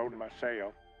got a hold of my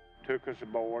cell, took us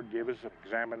aboard, gave us an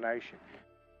examination.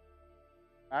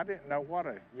 I didn't know what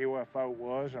a UFO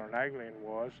was or an alien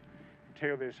was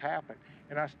until this happened.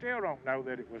 And I still don't know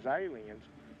that it was aliens.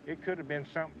 It could have been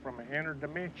something from an inner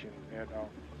dimension that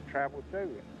traveled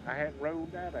through it. I hadn't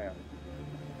ruled that out.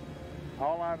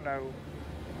 All I know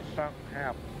is something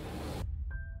happened.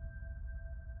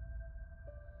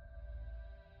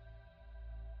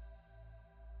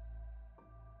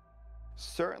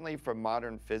 Certainly from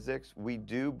modern physics, we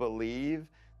do believe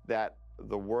that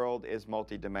the world is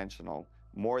multidimensional,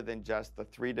 more than just the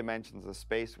 3 dimensions of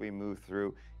space we move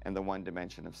through and the 1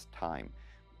 dimension of time.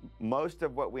 Most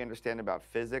of what we understand about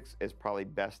physics is probably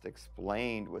best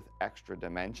explained with extra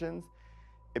dimensions.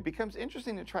 It becomes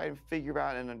interesting to try and figure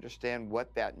out and understand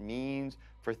what that means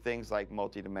for things like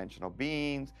multidimensional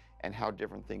beings and how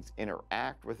different things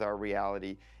interact with our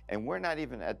reality. And we're not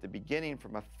even at the beginning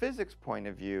from a physics point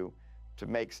of view to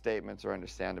make statements or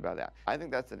understand about that. I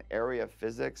think that's an area of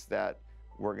physics that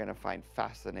we're going to find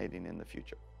fascinating in the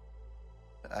future.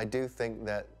 I do think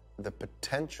that the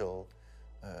potential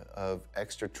of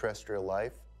extraterrestrial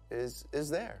life is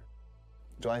there.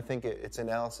 Do I think it's in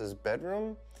Alice's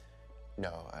bedroom?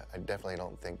 No, I definitely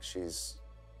don't think she's,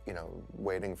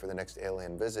 waiting for the next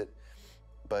alien visit.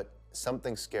 But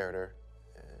something scared her,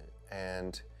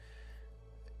 and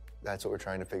that's what we're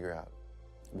trying to figure out.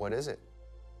 What is it?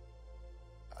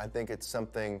 I think it's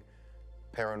something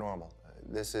paranormal.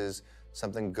 This is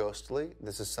something ghostly.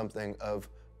 This is something of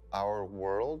our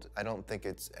world. I don't think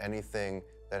it's anything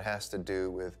that has to do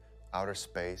with outer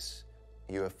space,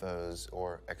 UFOs,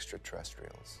 or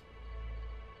extraterrestrials.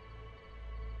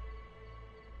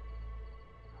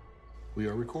 We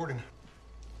are recording.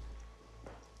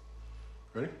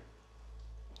 Ready?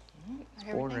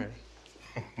 Born ready.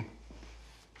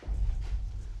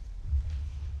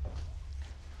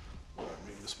 Let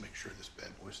me just make sure this bad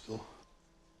boy's still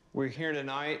We're here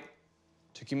tonight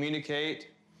to communicate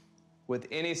with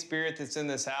any spirit that's in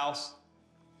this house.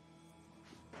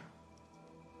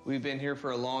 We've been here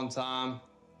for a long time.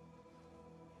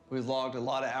 We've logged a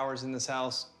lot of hours in this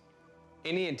house.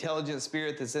 Any intelligent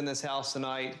spirit that's in this house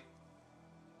tonight,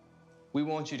 we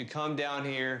want you to come down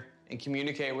here and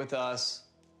communicate with us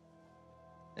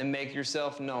and make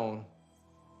yourself known.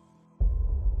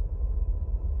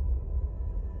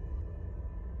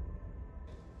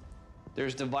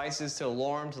 There's devices to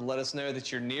alarm to let us know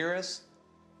that you're near us.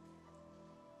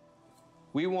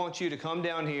 We want you to come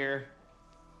down here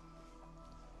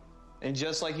and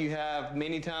just like you have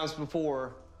many times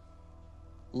before,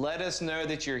 let us know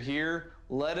that you're here.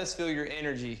 Let us feel your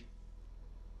energy.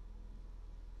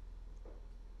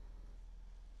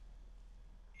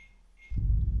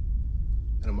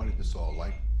 And I might have just saw a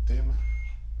light dim.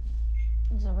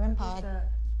 There's a REM pod.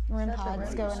 REM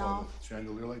pod's going saw off. the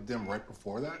chandelier light dim right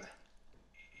before that.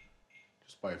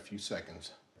 Just by a few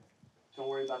seconds. Don't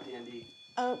worry about the ND.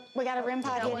 Oh, we got a REM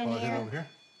pod Over in here. here.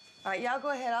 All right, y'all go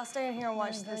ahead. I'll stay in here and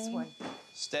watch this one.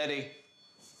 Steady.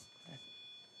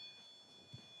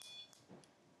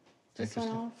 This one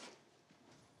off.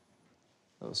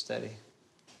 Oh, steady.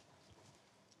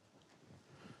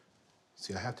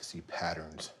 See, I have to see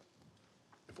patterns.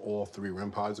 If all 3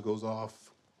 REM pods goes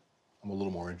off, I'm a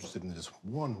little more interested in just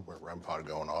one REM pod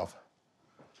going off.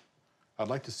 I'd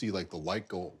like to see like the light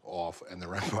go off and the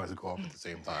REM pods go off at the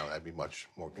same time. That'd be much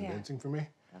more convincing for me.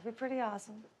 That'd be pretty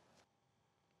awesome.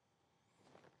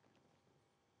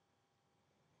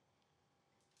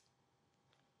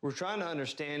 We're trying to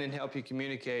understand and help you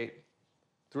communicate.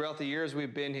 Throughout the years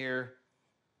we've been here.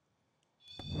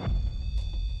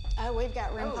 Oh, we've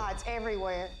got REM pods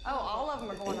everywhere. Oh, all of them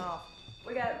are going off.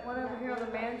 We got one over here on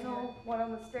the mantle, one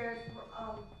on the stairs.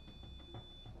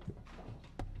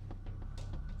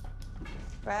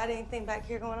 Brad, anything back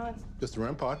here going on? Just the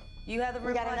REM pod. You have the REM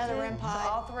We got pod another too? REM pod. So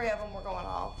all 3 of them were going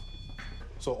off.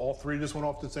 So all 3 just went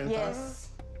off at the same time? Yes.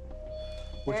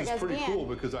 Which There it is goes pretty again. cool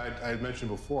because I had mentioned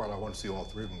before I want to see all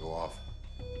 3 of them go off.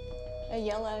 A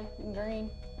yellow and green.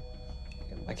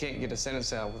 I can't get a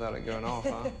sentence out without it going off,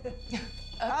 huh?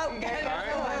 Oh, good.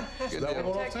 All right. Is that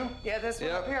one going off too? Yeah, this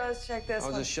one up here. Let's check this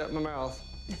I'll one. just shut my mouth.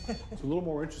 It's a little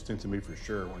more interesting to me for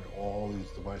sure when all these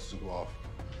devices go off.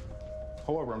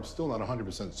 However, I'm still not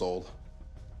 100% sold.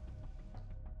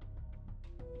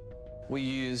 We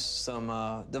use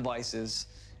some devices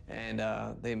and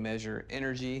they measure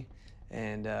energy.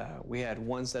 And we had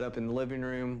one set up in the living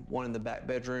room, one in the back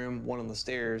bedroom, one on the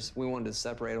stairs. We wanted to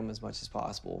separate them as much as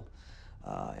possible.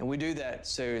 And we do that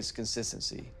so it's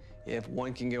consistency. If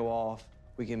one can go off,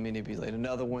 we can manipulate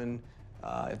another one.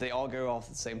 If they all go off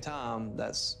at the same time,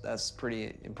 that's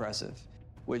pretty impressive,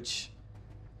 which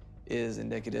is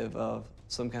indicative of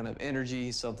some kind of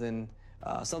energy, something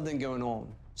going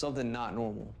on, something not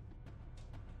normal.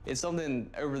 It's something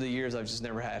over the years I've just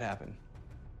never had happen.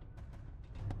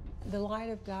 The light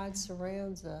of God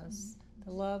surrounds us.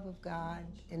 The love of God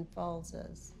enfolds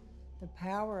us. The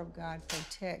power of God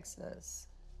protects us.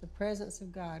 The presence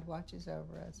of God watches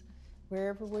over us.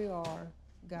 Wherever we are,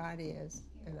 God is,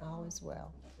 and all is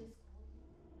well.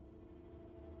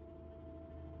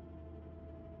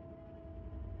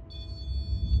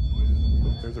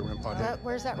 There's a REM pod here.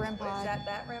 Where's that REM pod? Is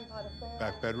that REM pod up there?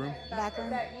 Back bedroom? Back room.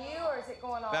 Is that you, or is it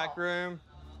going off? Back room,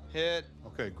 hit.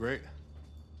 Okay, great.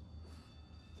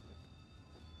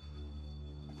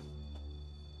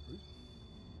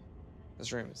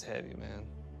 This room is heavy, man.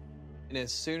 And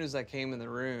as soon as I came in the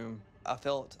room, I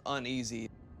felt uneasy.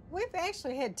 We've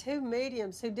actually had 2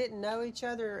 mediums who didn't know each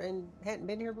other and hadn't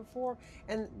been here before,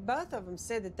 and both of them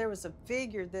said that there was a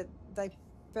figure that they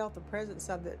felt the presence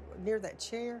of near that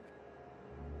chair,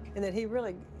 and that he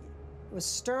really was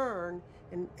stern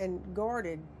and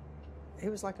guarded. He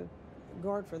was like a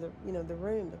guard for the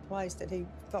room, the place, that he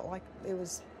felt like it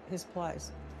was his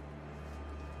place.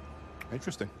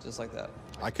 Interesting. Just like that.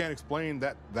 I can't explain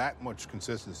that much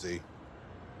consistency.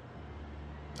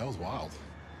 That was wild.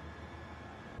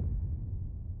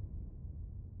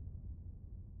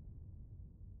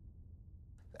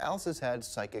 Alice has had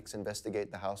psychics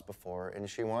investigate the house before, and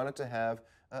she wanted to have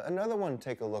another one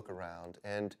take a look around.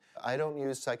 And I don't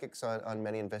use psychics on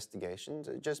many investigations,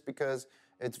 just because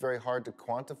it's very hard to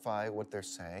quantify what they're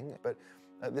saying. But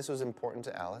this was important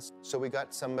to Alice. So we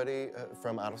got somebody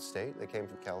from out of state. They came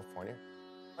from California.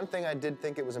 One thing I did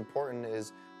think it was important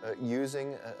is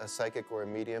using a psychic or a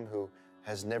medium who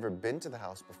has never been to the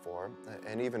house before,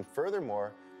 and even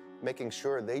furthermore, making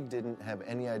sure they didn't have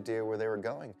any idea where they were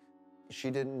going. She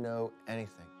didn't know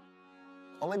anything,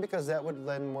 only because that would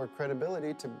lend more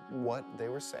credibility to what they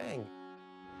were saying.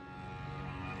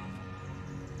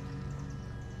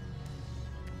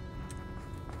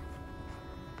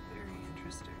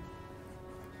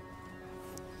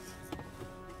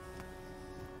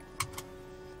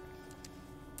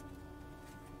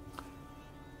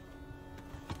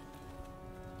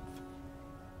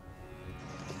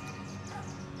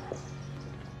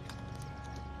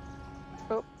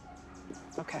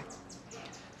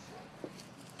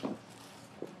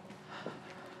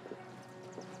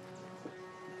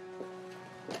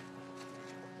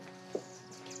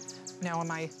 Now,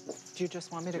 do you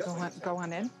just want me to go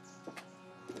on in?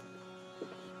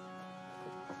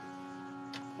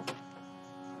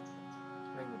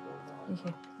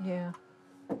 Yeah.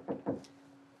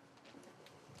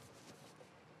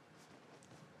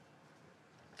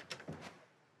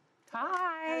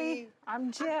 Hi,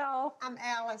 I'm Jill. I'm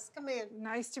Alice. Come in.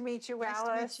 Nice to meet you, Nice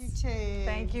Alice. to meet you, too.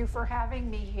 Thank you for having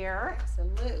me here.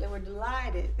 Absolutely. We're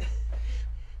delighted.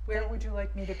 Where would you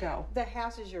like me to go? The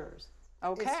house is yours.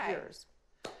 Okay. It's yours.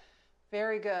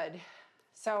 Very good.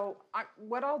 So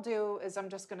what I'll do is I'm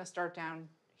just going to start down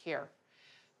here.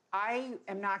 I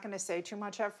am not going to say too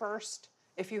much at first.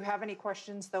 If you have any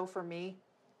questions, though, for me,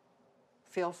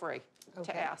 feel free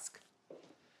to ask.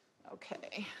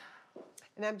 Okay.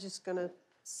 And I'm just going to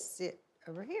sit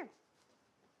over here.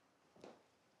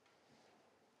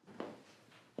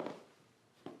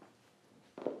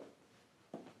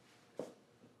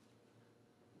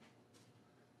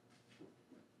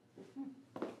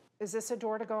 Is this a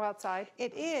door to go outside?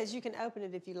 It is. You can open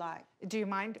it if you like. Do you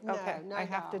mind? No, okay. not I at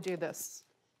have to all. do this.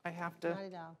 I have to. Not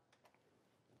at all.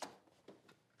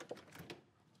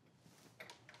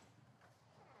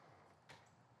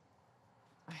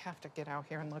 I have to get out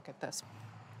here and look at this.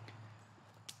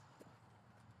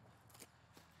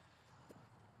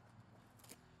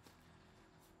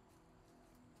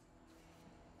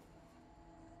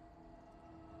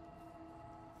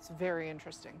 It's very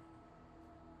interesting.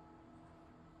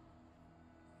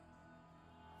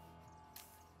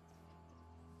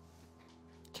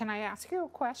 Can I ask you a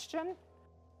question?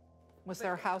 Was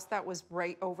there a house that was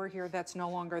right over here that's no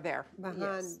longer there?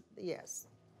 Behind, yes.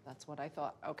 That's what I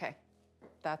thought. Okay.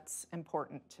 That's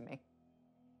important to me.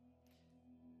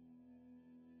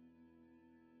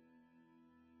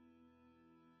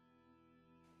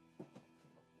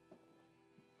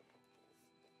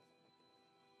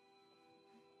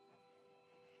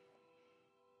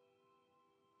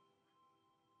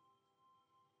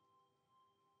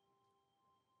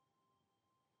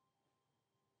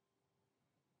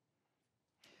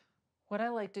 What I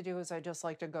like to do is I just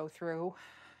like to go through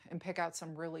and pick out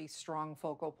some really strong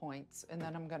focal points, and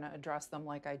then I'm going to address them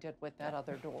like I did with that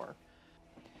other door.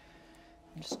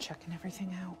 I'm just checking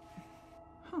everything out.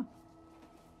 Huh.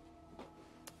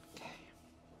 Okay.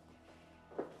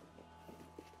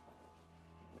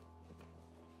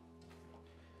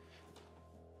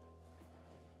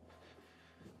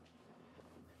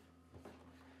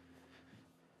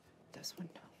 This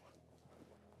window.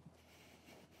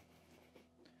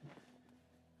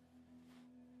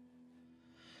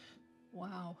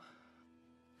 Wow.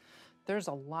 There's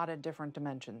a lot of different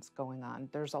dimensions going on.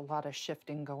 There's a lot of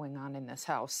shifting going on in this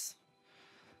house.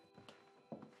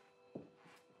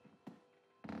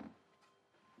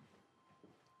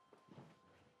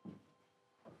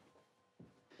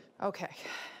 Okay.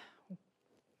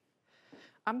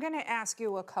 I'm going to ask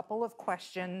you a couple of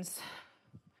questions.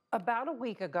 About a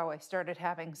week ago, I started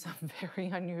having some very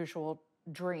unusual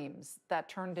dreams that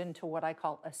turned into what I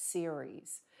call a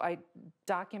series. I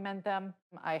document them.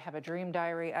 I have a dream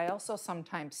diary. I also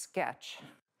sometimes sketch.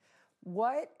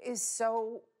 What is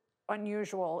so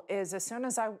unusual is as soon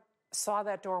as I saw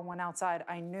that door and went outside,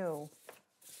 I knew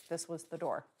this was the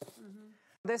door. Mm-hmm.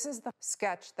 This is the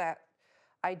sketch that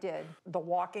I did. The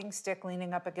walking stick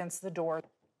leaning up against the door.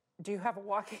 Do you have a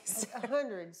walking stick?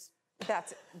 Hundreds.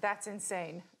 That's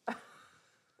insane.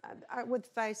 With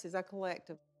faces, I collect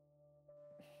them.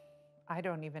 I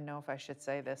don't even know if I should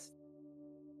say this.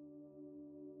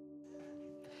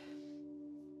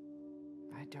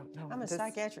 I don't know. I'm a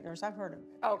psychiatric nurse. I've heard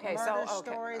of murder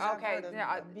stories. I've heard of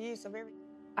abuse of everything.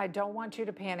 I don't want you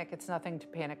to panic. It's nothing to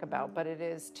panic about, but it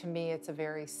is, to me, it's a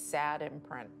very sad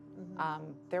imprint.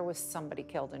 Mm-hmm. There was somebody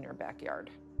killed in your backyard.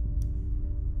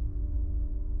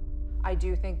 I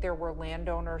do think there were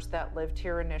landowners that lived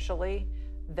here initially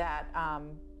that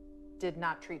did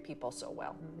not treat people so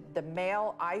well. Mm-hmm. The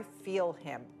male, I feel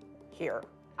him here.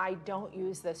 I don't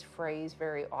use this phrase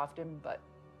very often, but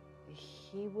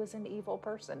he was an evil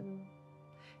person. Mm-hmm.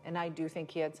 And I do think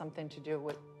he had something to do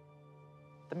with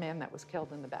the man that was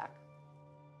killed in the back.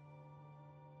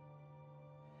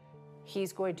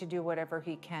 He's going to do whatever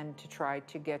he can to try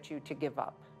to get you to give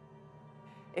up.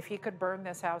 If he could burn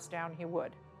this house down, he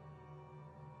would.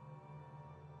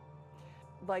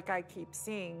 Like I keep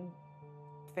seeing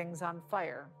things on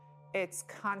fire. It's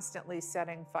constantly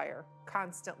setting fire,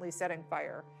 constantly setting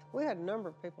fire. We had a number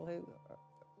of people who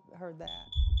heard that.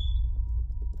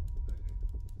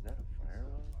 Is that a fire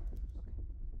alarm?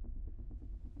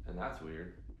 And that's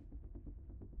weird.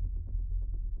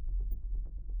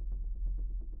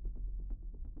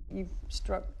 You've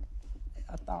struck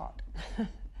a thought.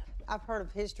 I've heard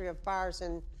of history of fires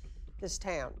in this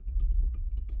town.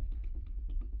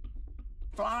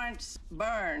 Florence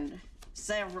burned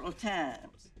several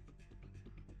times.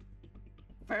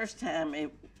 First time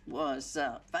it was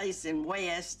facing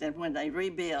west, and when they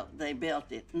rebuilt, they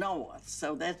built it north.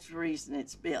 So that's the reason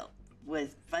it's built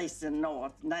with facing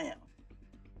north now.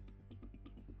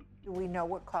 Do we know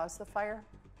what caused the fire?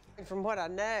 From what I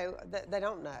know, they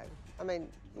don't know. I mean,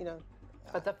 you know.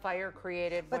 But the fire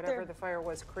created, whatever the fire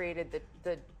was, created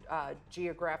the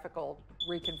geographical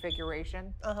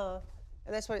reconfiguration? Uh-huh.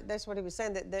 And that's what he was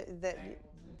saying, that they, yeah.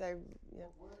 Where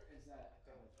is that? Is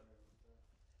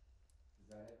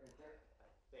that it right there? I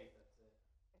think that's it.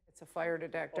 It's a fire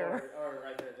detector. Or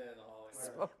right there in the hallway.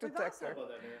 Smoke detector. We'll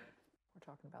that here. We're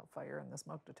talking about fire and the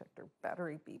smoke detector.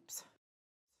 Battery beeps.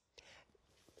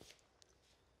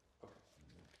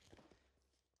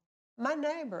 My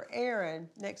neighbor, Erin,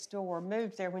 next door,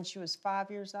 moved there when she was 5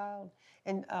 years old,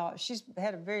 and she's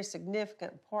had a very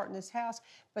significant part in this house.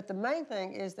 But the main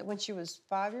thing is that when she was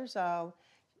 5 years old,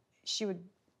 she would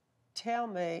tell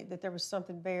me that there was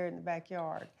something buried in the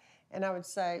backyard. And I would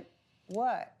say,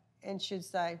 what? And she'd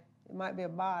say, it might be a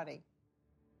body.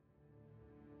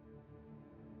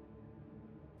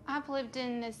 I've lived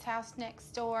in this house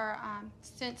next door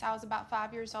since I was about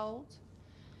 5 years old.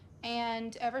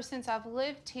 And ever since I've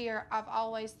lived here, I've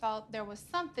always thought there was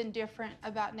something different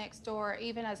about next door,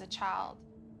 even as a child.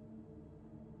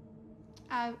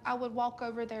 I would walk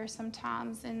over there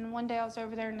sometimes, and one day I was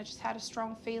over there and I just had a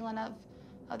strong feeling of,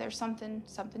 oh, there's something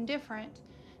different.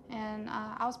 And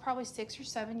I was probably 6 or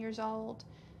 7 years old,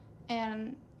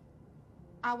 and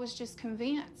I was just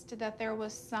convinced that there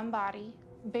was somebody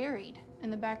buried in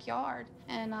the backyard.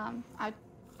 And I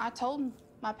told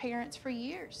my parents for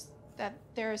years that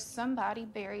there is somebody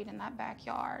buried in that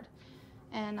backyard.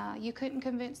 And you couldn't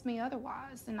convince me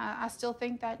otherwise. And I still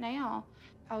think that now.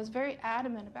 I was very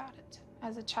adamant about it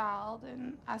as a child,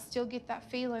 and I still get that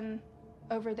feeling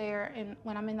over there. And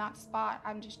when I'm in that spot,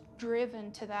 I'm just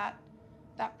driven to that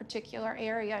particular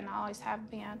area, and I always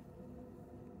have been.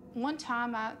 One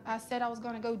time I said I was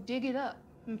gonna go dig it up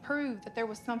and prove that there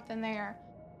was something there.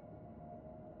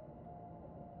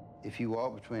 If you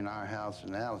walk between our house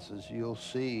and Alice's, you'll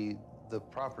see the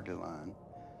property line,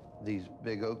 these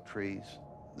big oak trees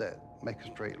that make a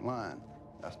straight line.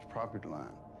 That's the property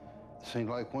line. It seems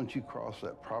like once you cross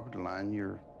that property line,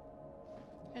 you're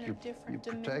In a different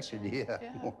protected, dimension. yeah,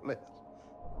 more or less.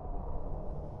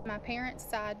 My parents'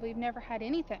 side, we've never had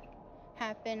anything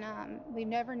happen. We've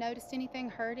never noticed anything,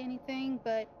 heard anything,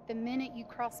 but the minute you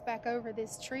cross back over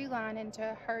this tree line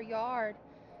into her yard,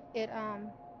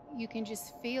 you can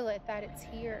just feel it, that it's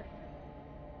here.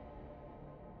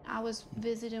 I was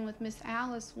visiting with Miss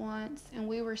Alice once, and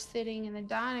we were sitting in the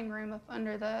dining room up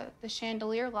under the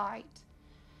chandelier light.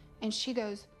 And she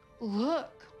goes,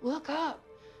 look up.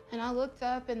 And I looked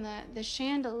up, and the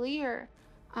chandelier,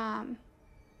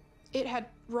 it had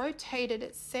rotated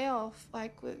itself,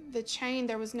 like with the chain,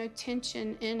 there was no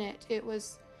tension in it. It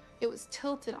was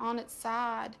tilted on its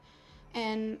side.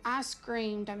 And I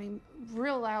screamed, I mean,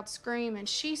 real loud scream, and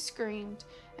she screamed,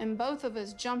 and both of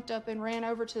us jumped up and ran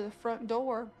over to the front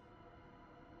door.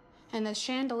 And the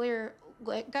chandelier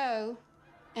let go,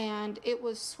 and it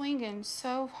was swinging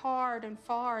so hard and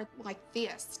far, like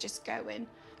this, just going.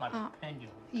 Like a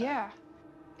pendulum. Yeah,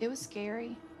 it was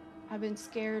scary. I've been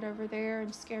scared over there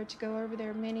and scared to go over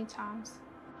there many times.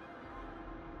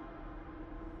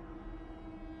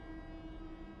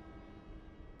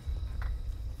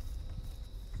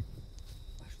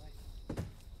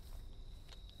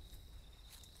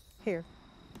 Here,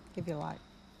 give you a light.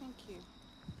 Thank you.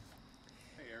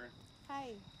 Hey, Aaron.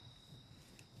 Hey.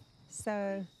 So,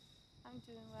 I'm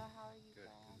doing well. How are you, Good.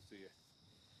 Brad? Good to see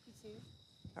you. You too?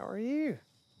 How are you?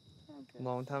 I'm good.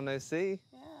 Long time no see.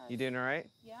 Yeah. You doing all right?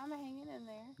 Yeah, I'm hanging in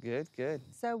there. Good, good.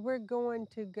 So we're going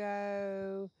to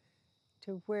go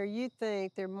to where you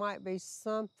think there might be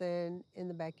something in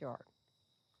the backyard.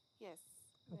 Yes.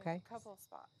 Okay. A couple of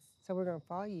spots. So we're going to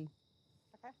follow you.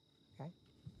 Okay. Okay.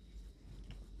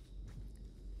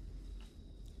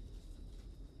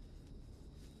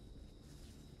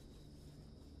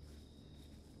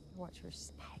 Watch your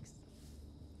snacks.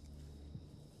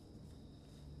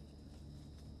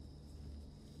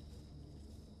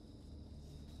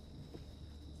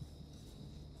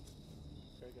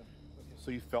 So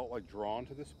you felt like drawn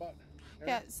to this spot?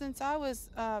 Yeah, since I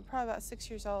was probably about 6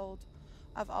 years old,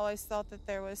 I've always thought that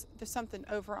there's something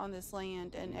over on this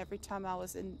land, and every time I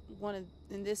was in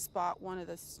this spot, one of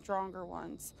the stronger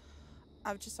ones,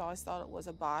 I've just always thought it was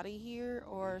a body here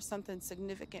or something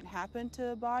significant happened to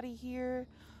a body here.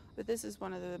 But this is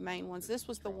one of the main ones. This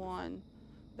was the one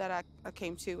that I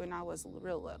came to when I was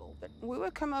real little. But we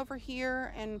would come over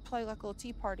here and play like little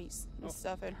tea parties and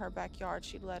stuff in her backyard.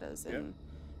 She'd let us,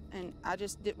 and I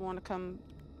just didn't want to come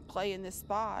play in this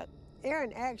spot.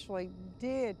 Erin actually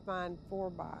did find 4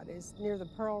 bodies near the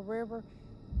Pearl River.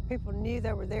 People knew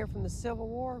they were there from the Civil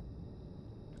War,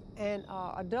 and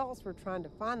adults were trying to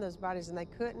find those bodies and they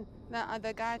couldn't. Now,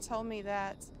 the guy told me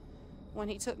that when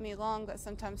he took me along, that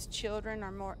sometimes children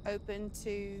are more open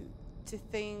to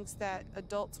things that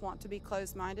adults want to be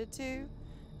closed-minded to,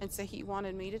 and so he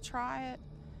wanted me to try it.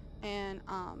 And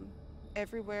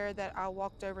everywhere that I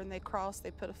walked over and they crossed,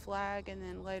 they put a flag, and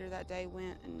then later that day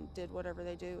went and did whatever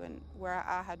they do. And where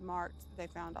I had marked, they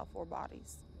found all 4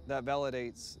 bodies. That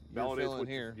validates your feeling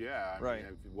here. Yeah, I right.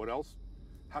 mean, what else?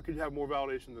 How could you have more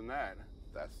validation than that?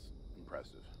 That's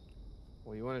impressive.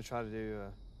 Well, you want to try to do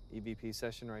a EVP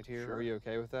session right here? Sure. Are you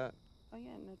okay with that? Oh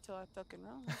yeah, until I fucking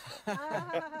run.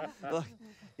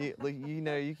 Look, you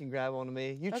know you can grab onto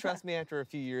me. You trust me after a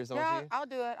few years, don't Yeah, you? I'll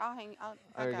do it. I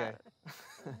got Okay.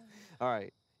 it. All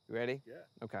right. You ready? Yeah.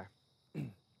 Okay.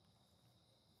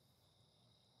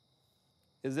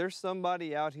 Is there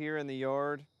somebody out here in the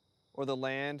yard or the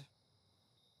land?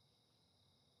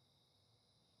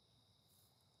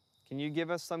 Can you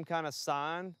give us some kind of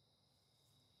sign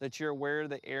that you're aware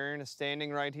that Erin is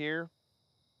standing right here?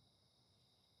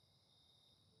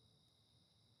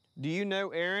 Do you know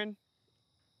Erin?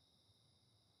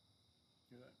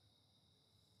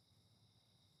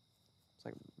 It's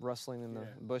like rustling in the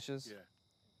bushes. Yeah.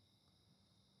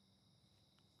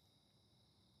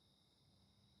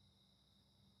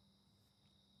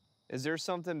 Is there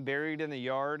something buried in the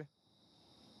yard?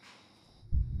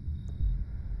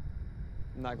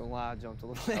 I'm not gonna lie, I jumped a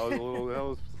little bit. That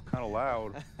was kind of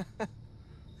loud. That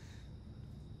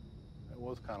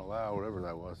was kind of loud, whatever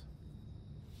that was.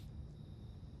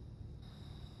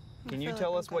 Can you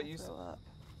tell us what you saw?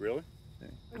 Really?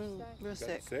 Real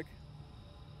sick. Sick?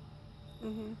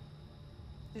 Mm-hmm.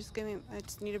 Just give me, I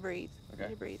just need to breathe. Okay. I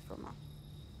need to breathe for a while.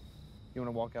 You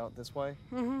wanna walk out this way?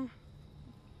 Mm-hmm.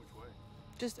 Which way?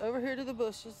 Just over here to the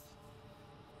bushes.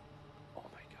 Oh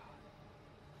my God.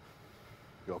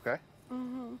 You okay?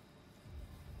 Mm-hmm.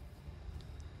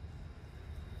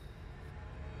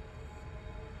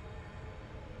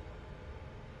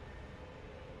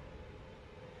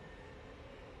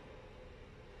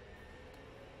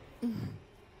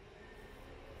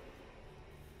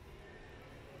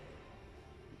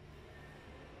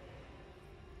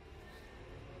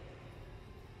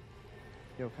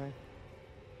 You okay?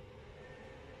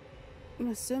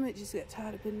 My stomach just got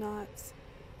tied up in knots.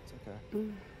 It's okay.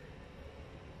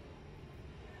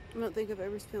 I don't think I've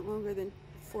ever spent longer than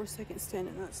 4 seconds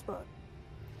standing in that spot.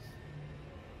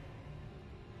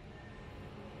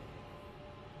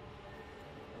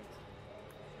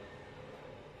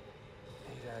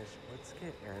 Hey guys, let's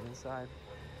get Erin inside.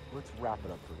 Let's wrap it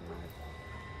up for tonight.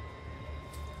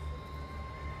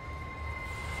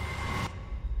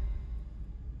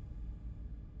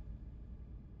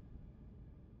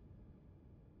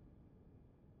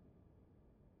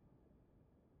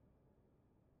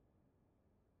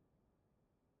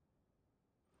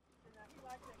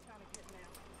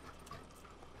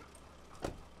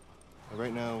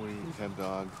 Right now we have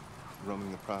Dog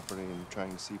roaming the property and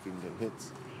trying to see if we can get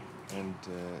hits and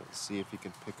see if he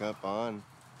can pick up on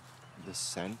the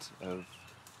scent of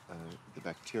the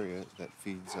bacteria that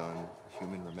feeds on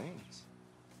human remains.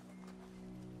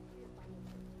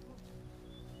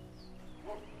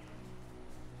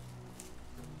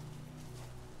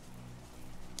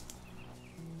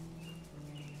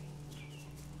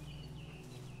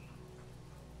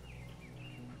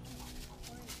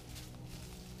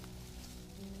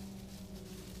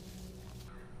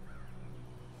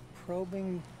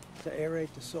 Probing to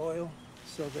aerate the soil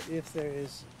so that if there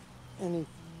is any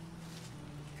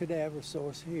cadaver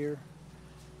source here,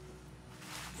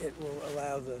 it will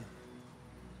allow the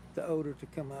odor to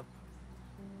come up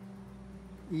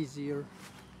easier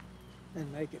and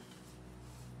make it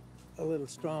a little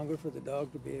stronger for the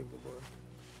dog to be able to work.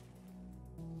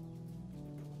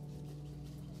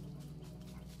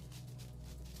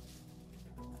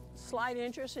 Slight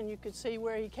interest, and you could see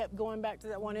where he kept going back to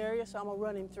that one area, so I'm gonna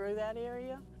run him through that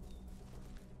area.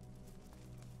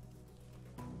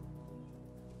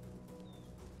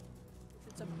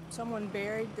 If it's someone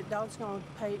buried, the dog's gonna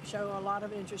show a lot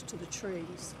of interest to the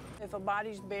trees. If a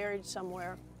body's buried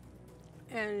somewhere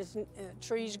and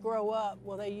trees grow up,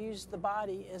 well, they use the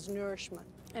body as nourishment.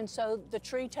 And so the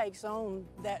tree takes on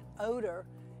that odor,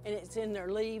 and it's in their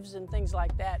leaves and things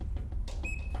like that.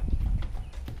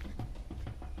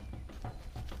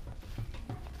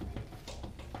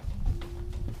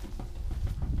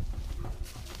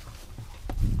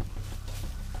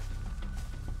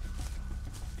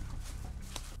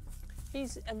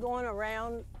 He's going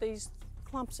around these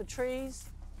clumps of trees.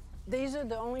 These are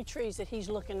the only trees that he's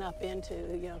looking up into,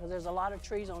 you know, because there's a lot of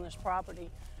trees on this property.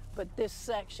 But this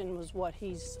section was what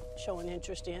he's showing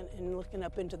interest in and looking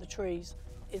up into the trees.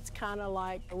 It's kind of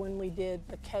like when we did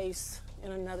the case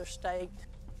in another state.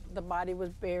 The body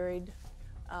was buried,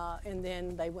 and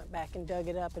then they went back and dug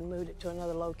it up and moved it to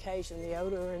another location. The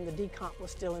odor and the decomp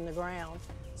was still in the ground,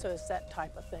 so it's that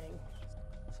type of thing.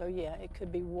 So yeah, it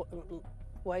could be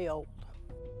way old.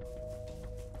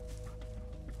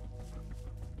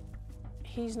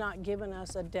 He's not giving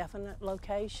us a definite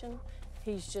location.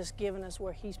 He's just giving us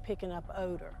where he's picking up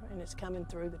odor, and it's coming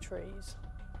through the trees.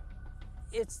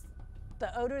 It's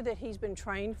the odor that he's been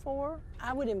trained for.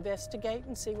 I would investigate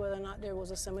and see whether or not there was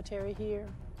a cemetery here,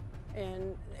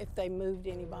 and if they moved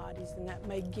any bodies, and that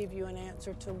may give you an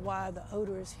answer to why the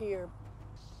odor is here.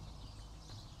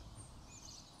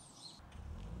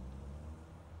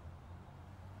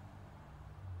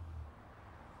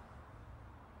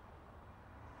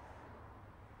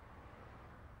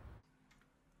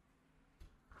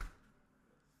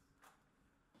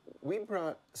 We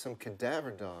brought some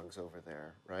cadaver dogs over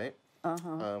there, right?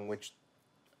 Which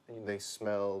they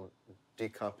smell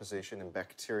decomposition and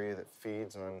bacteria that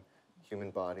feeds on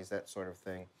human bodies, that sort of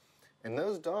thing. And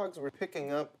those dogs were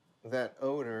picking up that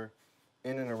odor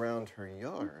in and around her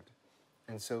yard.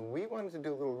 And so we wanted to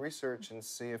do a little research and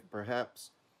see if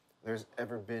perhaps there's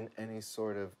ever been any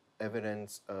sort of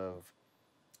evidence of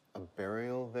a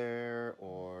burial there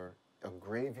or a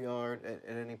graveyard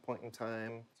at any point in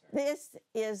time. This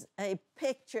is a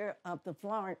picture of the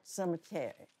Florence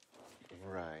Cemetery.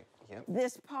 Right, yep.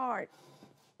 This part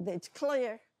that's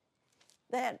clear,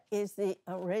 that is the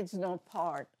original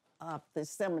part of the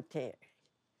cemetery.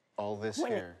 All this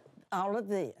here? All of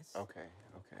this. Okay,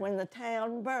 okay. When the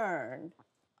town burned,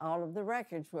 all of the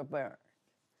records were burned.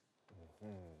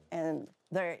 And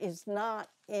there is not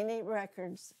any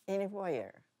records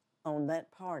anywhere on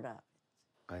that part of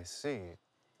it. I see.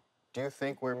 Do you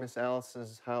think where Miss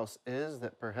Alice's house is,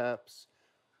 that perhaps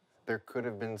there could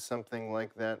have been something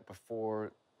like that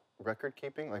before record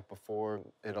keeping, like before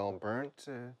it all burnt?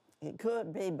 It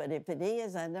could be, but if it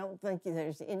is, I don't think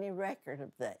there's any record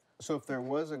of that. So if there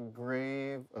was a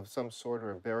grave of some sort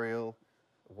or a burial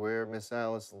where Miss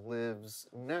Alice lives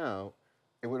now,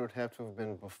 it would have to have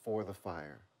been before the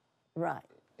fire. Right.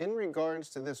 In regards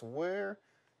to this, where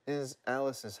is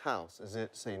Alice's house? Is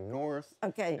it, say, north?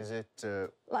 Okay. Is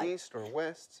it Like- east or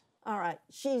west? All right,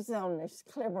 she's on this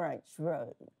Clearance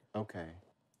Road, Okay.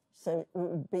 so it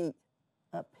would be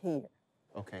up here.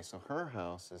 Okay, so her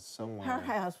house is somewhere... Her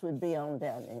house would be on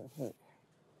down in here.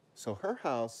 So her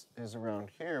house is around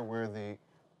here where the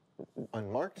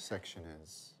unmarked section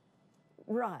is.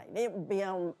 Right, it would be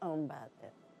on by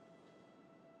there.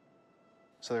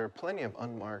 So there are plenty of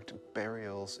unmarked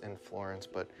burials in Florence,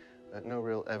 but no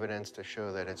real evidence to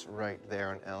show that it's right there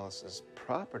on Alice's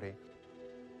property.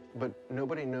 But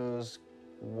nobody knows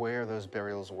where those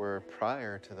burials were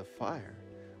prior to the fire.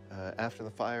 After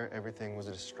the fire, everything was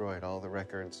destroyed, all the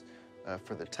records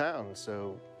for the town.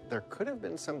 So there could have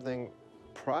been something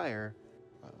prior.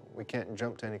 We can't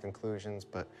jump to any conclusions,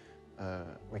 but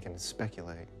we can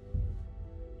speculate.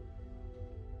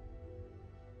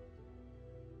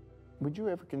 Would you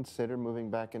ever consider moving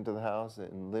back into the house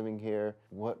and living here?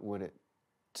 What would it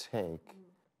take?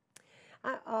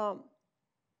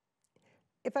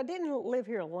 If I didn't live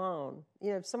here alone,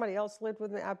 you know, if somebody else lived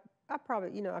with me, I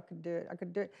probably, you know, I could do it. I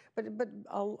could do it. But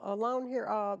alone here,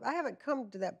 I haven't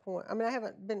come to that point. I mean, I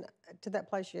haven't been to that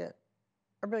place yet.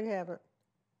 I really haven't.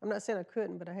 I'm not saying I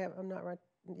couldn't, but I haven't. I'm not right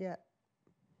yet.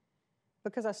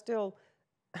 Because I still,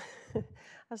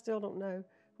 I still don't know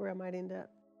where I might end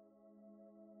up.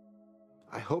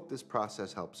 I hope this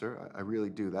process helps her. I really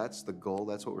do. That's the goal.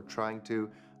 That's what we're trying to.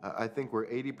 I think we're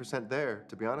 80% there,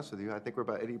 to be honest with you. I think we're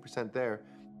about 80% there.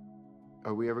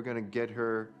 Are we ever going to get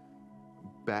her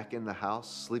back in the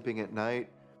house, sleeping at night?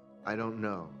 I don't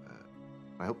know.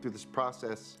 I hope through this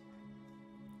process,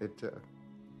 there's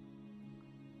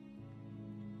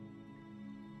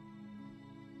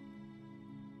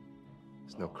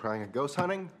no crying and ghost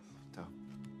hunting. So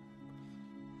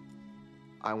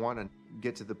I want to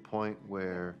get to the point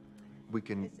where we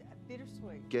can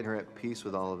get her at peace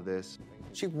with all of this.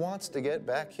 She wants to get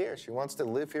back here. She wants to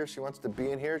live here. She wants to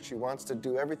be in here. She wants to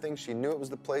do everything. She knew it was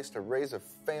the place to raise a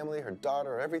family, her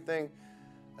daughter, everything,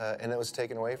 and it was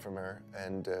taken away from her,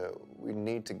 and we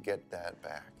need to get that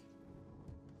back.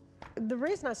 The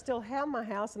reason I still have my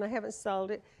house and I haven't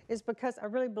sold it is because I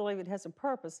really believe it has a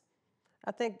purpose.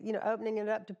 I think, you know, opening it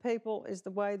up to people is the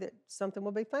way that something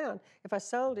will be found. If I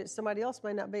sold it, somebody else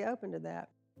may not be open to that.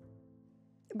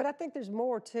 But I think there's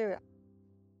more to it.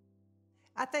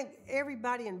 I think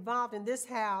everybody involved in this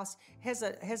house has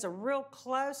a real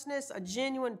closeness, a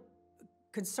genuine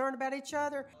concern about each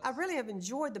other. I really have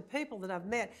enjoyed the people that I've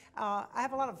met. I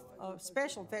have a lot of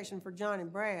special affection for John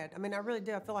and Brad. I mean, I really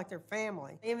do. I feel like they're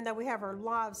family. Even though we have our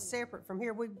lives separate from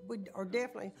here, we are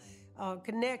definitely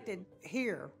connected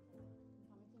here.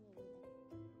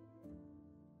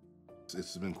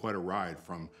 It's been quite a ride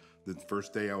from the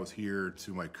first day I was here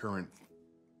to my current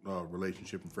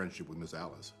relationship and friendship with Miss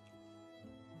Alice.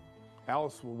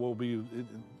 Alice will be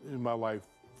in my life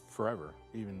forever,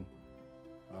 even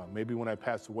maybe when I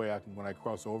pass away, when I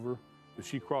cross over. If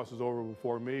she crosses over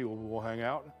before me, we'll hang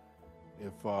out.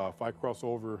 If I cross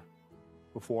over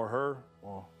before her,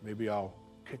 well, maybe I'll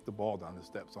kick the ball down the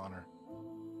steps on her.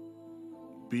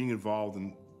 Being involved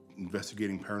in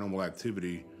investigating paranormal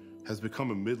activity has become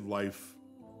a midlife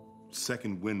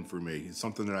second win for me. It's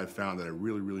something that I've found that I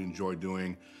really, really enjoy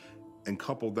doing. And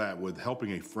coupled that with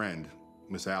helping a friend,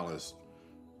 Miss Alice,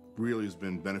 really has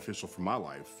been beneficial for my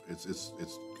life. It's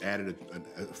added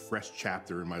a fresh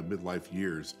chapter in my midlife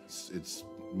years. It's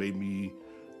made me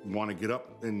want to get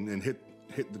up and hit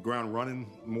the ground running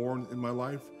more in my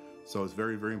life. So it's a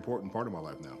very, very important part of my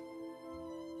life now.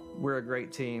 We're a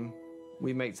great team.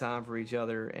 We make time for each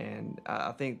other, and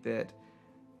I think that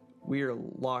we are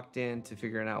locked into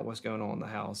figuring out what's going on in the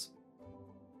house.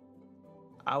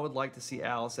 I would like to see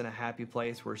Alice in a happy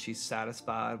place where she's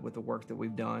satisfied with the work that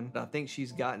we've done. I think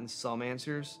she's gotten some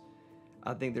answers.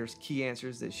 I think there's key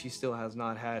answers that she still has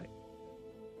not had.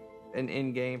 An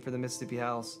end game for the Mississippi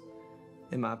house,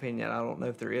 in my opinion, I don't know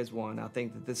if there is one. I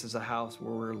think that this is a house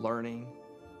where we're learning,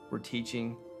 we're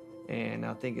teaching, and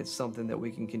I think it's something that we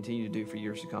can continue to do for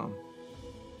years to come.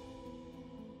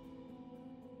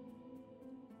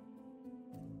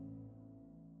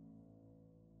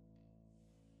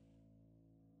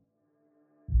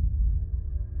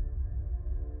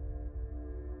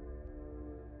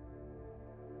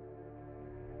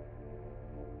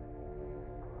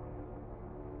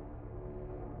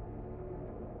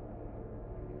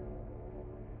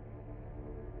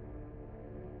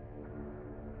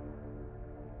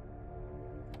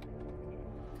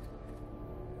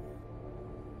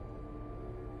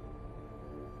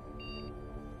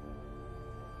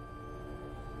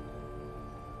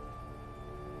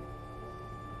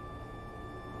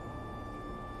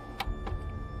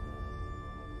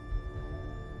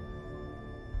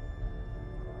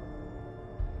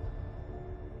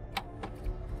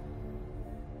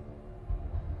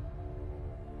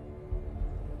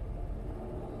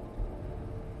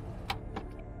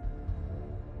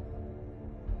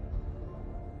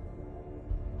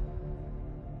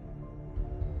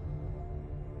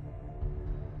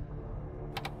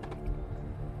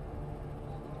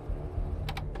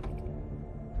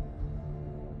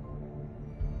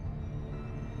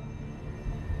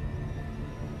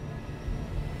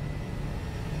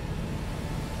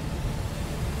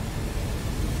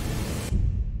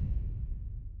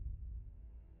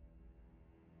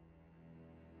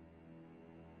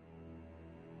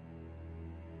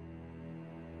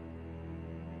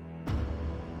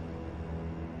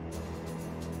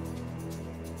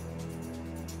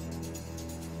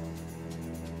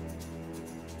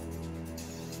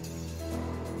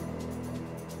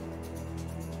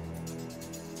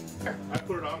 I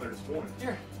put it on there this morning.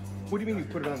 Here. What do you mean you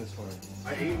put it on this morning?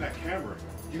 I aimed that camera.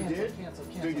 You did?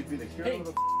 Dude, you'd be the hero of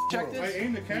the check world. this. I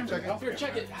aimed the camera. Here,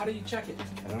 check it. How do you check it?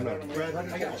 I don't know. Brad,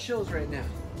 I got chills right now.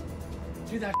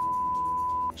 Dude, that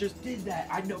just did that.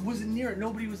 I wasn't near it.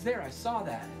 Nobody was there. I saw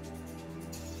that.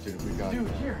 Dude, we got Dude,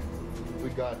 that. here. We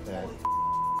got that.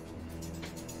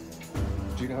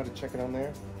 Do you know how to check it on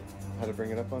there? How to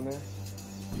bring it up on there?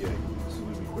 Yeah, this is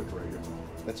gonna be quicker right here.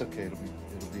 That's okay. It'll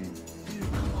be. Dude,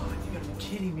 come on. You gotta be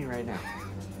kidding me right now.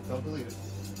 Don't believe it.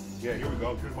 Yeah, here we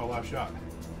go. Here's my live shot.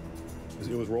 It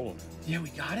was rolling. Yeah, we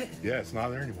got it? Yeah, it's not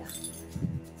there anymore.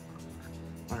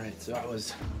 All right, so I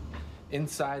was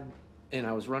inside and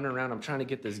I was running around. I'm trying to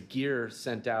get this gear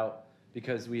sent out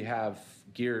because we have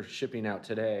gear shipping out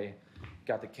today.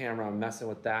 Got the camera, I'm messing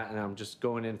with that, and I'm just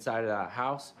going inside of that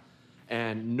house.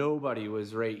 And nobody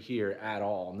was right here at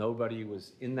all. Nobody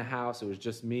was in the house. It was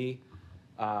just me.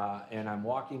 And I'm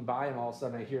walking by, and all of a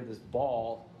sudden I hear this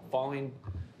ball falling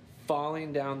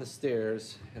down the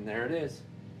stairs, and there it is.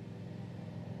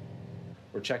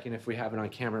 We're checking if we have it on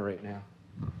camera right now.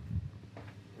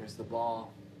 There's the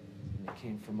ball, and it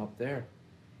came from up there.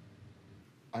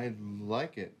 I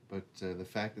like it, but the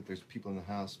fact that there's people in the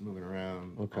house moving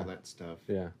around, all that stuff,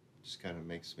 just kind of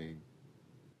makes me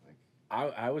like.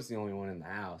 I was the only one in the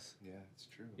house. Yeah, it's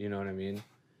true. You know what I mean?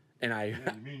 And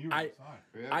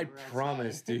I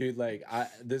promise, dude, like,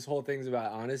 this whole thing's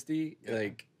about honesty. Yeah.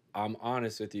 Like, I'm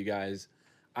honest with you guys.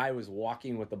 I was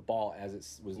walking with the ball as it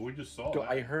was. We just saw that.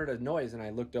 I heard a noise and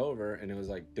I looked over and it was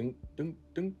like, dunk, dunk,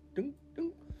 dunk, dunk,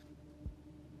 dunk.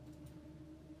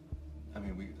 I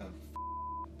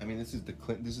mean, this is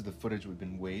the footage we've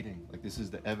been waiting. Like, this is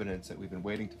the evidence that we've been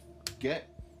waiting to get.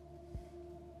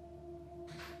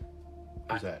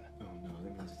 Who's that? Oh no,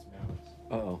 that means it's Alice.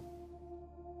 Uh-oh.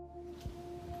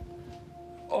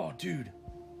 Oh, dude.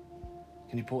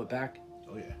 Can you pull it back?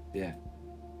 Oh yeah. Yeah.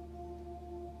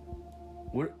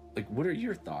 What are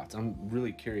your thoughts? I'm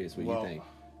really curious what you think.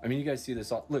 I mean, you guys see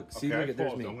this all. Look, see, look at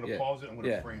there's me. I'm gonna pause it. I'm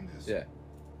gonna frame this. Yeah.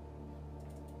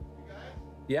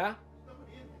 Yeah?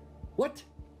 What?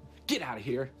 Get out of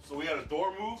here. So we had a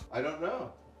door move? I don't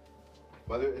know.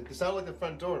 Whether it sounded like the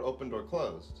front door opened or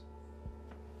closed.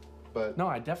 But no,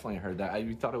 I definitely heard that.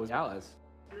 I thought it was Alice.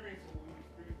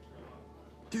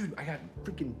 Dude, I got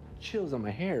freaking chills on my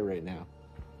hair right now.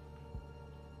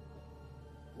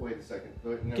 Wait a second.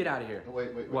 No, get out of here.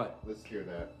 Wait. What? Let's hear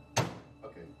that.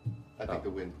 Okay. I think the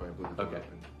wind probably blew the door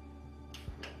open.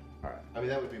 All right. I mean,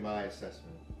 that would be my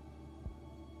assessment.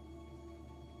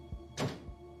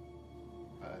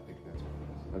 I think that's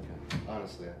what it is. Okay.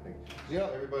 Honestly, I think. You know,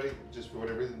 everybody, just for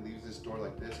whatever reason, leaves this door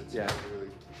like this. It's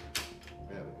really.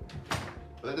 Yeah.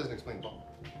 But that doesn't explain the ball.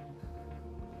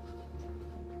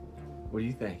 What do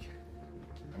you think?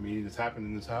 I mean, it's happened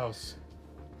in this house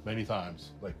many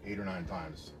times, like 8 or 9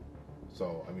 times.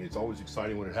 So, I mean, it's always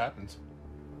exciting when it happens.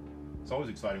 It's always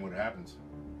exciting when it happens.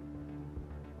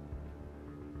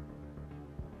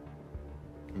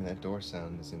 I mean, that door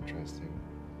sound is interesting.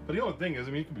 But the only thing is,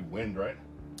 I mean, it could be wind, right?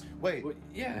 Wait. Well,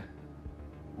 yeah.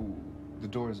 Ooh, the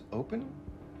door is open?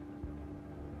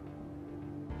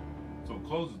 So it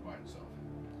closes by itself.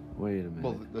 Wait a minute.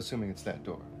 Well, assuming it's that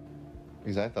door.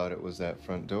 Because I thought it was that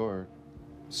front door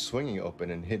swinging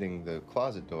open and hitting the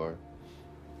closet door.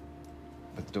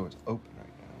 But the door's open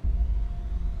right now.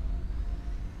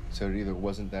 So it either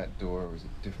wasn't that door or was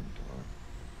a different door.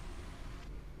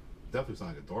 Definitely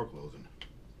sounds like a door closing.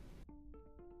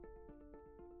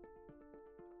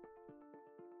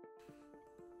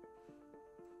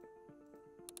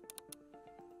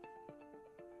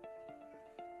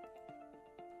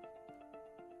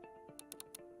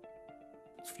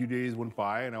 A few days went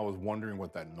by and I was wondering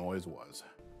what that noise was.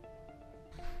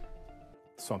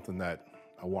 Something that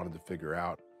I wanted to figure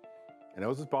out. And it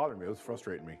was just bothering me. It was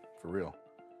frustrating me, for real.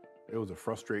 It was a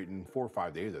frustrating 4 or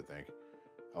 5 days, I think.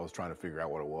 I was trying to figure out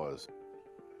what it was.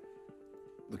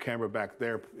 The camera back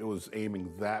there, it was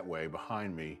aiming that way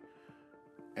behind me.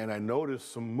 And I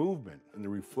noticed some movement in the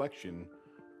reflection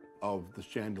of the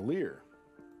chandelier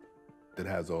that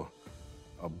has a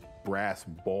brass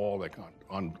ball like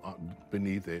on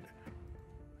beneath it.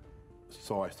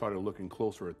 So I started looking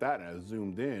closer at that and I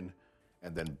zoomed in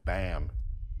and then bam.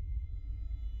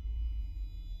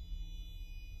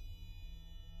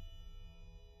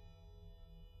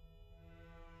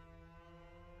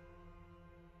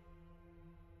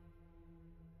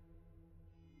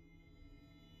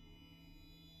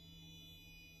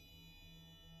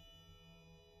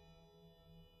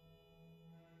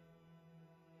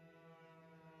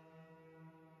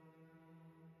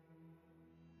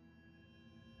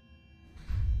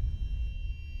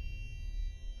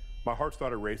 My heart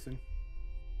started racing.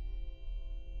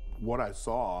 What I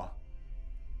saw,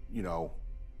 you know,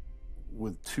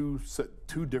 with two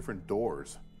different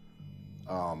doors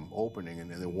opening,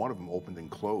 and then one of them opened and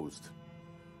closed.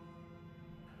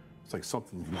 It's like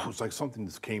something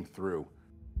just came through.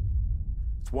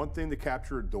 It's one thing to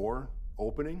capture a door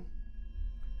opening,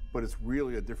 but it's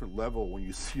really a different level when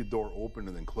you see a door open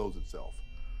and then close itself.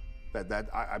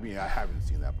 I mean, I haven't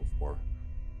seen that before.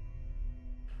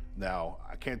 Now,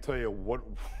 I can't tell you what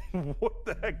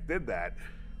the heck did that,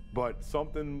 but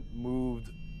something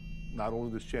moved not only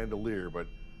the chandelier, but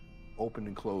opened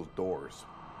and closed doors.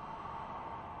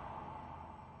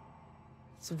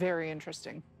 It's very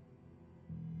interesting.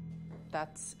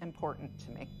 That's important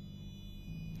to me.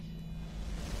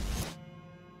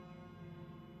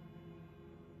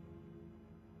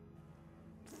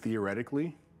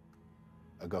 Theoretically,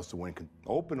 a gust of wind can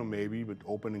open them maybe, but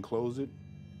open and close it.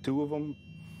 2 of them,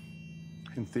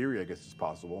 in theory, I guess it's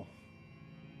possible.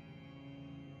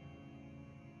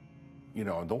 You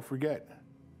know, and don't forget,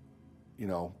 you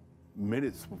know,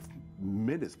 minutes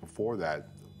before that,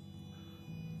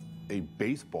 a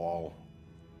baseball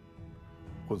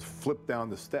was flipped down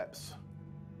the steps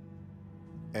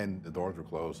and the doors were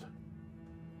closed.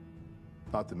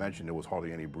 Not to mention there was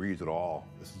hardly any breeze at all.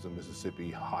 This is a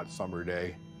Mississippi hot summer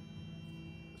day.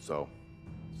 So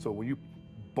when you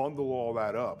bundle all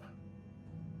that up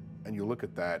and you look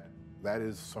at that, that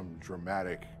is some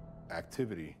dramatic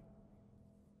activity,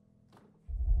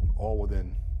 all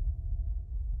within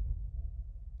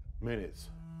minutes.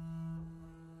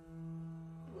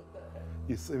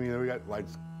 You see, I mean, we got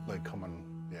lights like coming,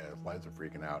 yeah, lights are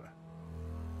freaking out.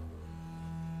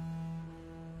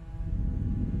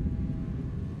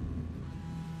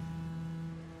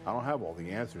 I don't have all the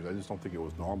answers. I just don't think it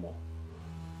was normal.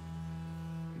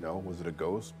 You know, was it a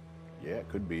ghost? Yeah, it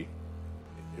could be.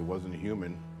 It wasn't a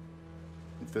human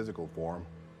in physical form.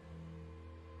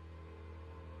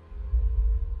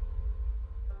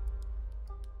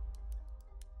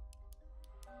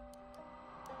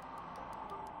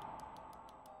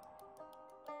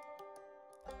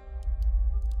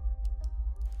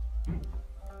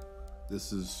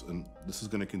 This is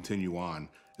going to continue on.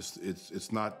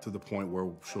 It's not to the point where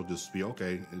she'll just be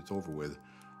okay. It's over with.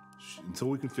 Until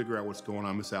we can figure out what's going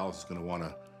on, Miss Alice is going to want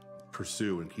to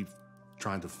pursue and keep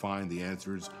trying to find the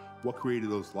answers. What created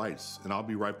those lights? And I'll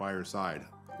be right by her side.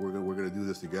 We're going to do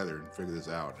this together and figure this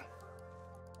out.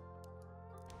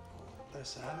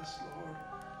 Bless Alice, Lord,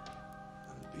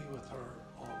 and be with her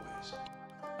always.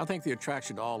 I think the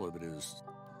attraction to all of it is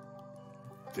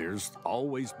there's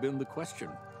always been the question,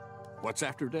 what's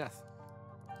after death?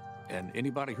 And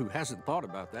anybody who hasn't thought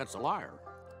about that's a liar.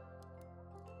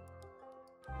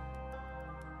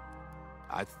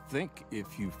 I think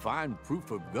if you find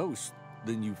proof of ghosts,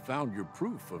 then you found your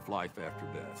proof of life after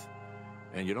death.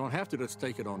 And you don't have to just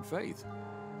take it on faith.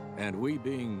 And we,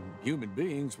 being human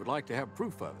beings, would like to have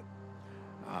proof of it.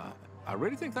 I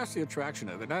really think that's the attraction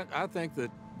of it. I think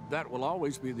that will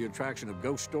always be the attraction of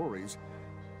ghost stories.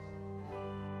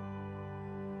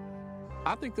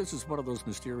 I think this is one of those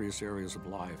mysterious areas of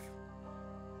life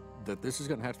that this is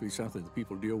going to have to be something that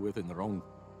people deal with in their own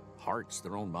hearts,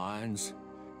 their own minds,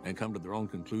 and come to their own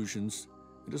conclusions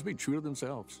and just be true to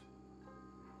themselves.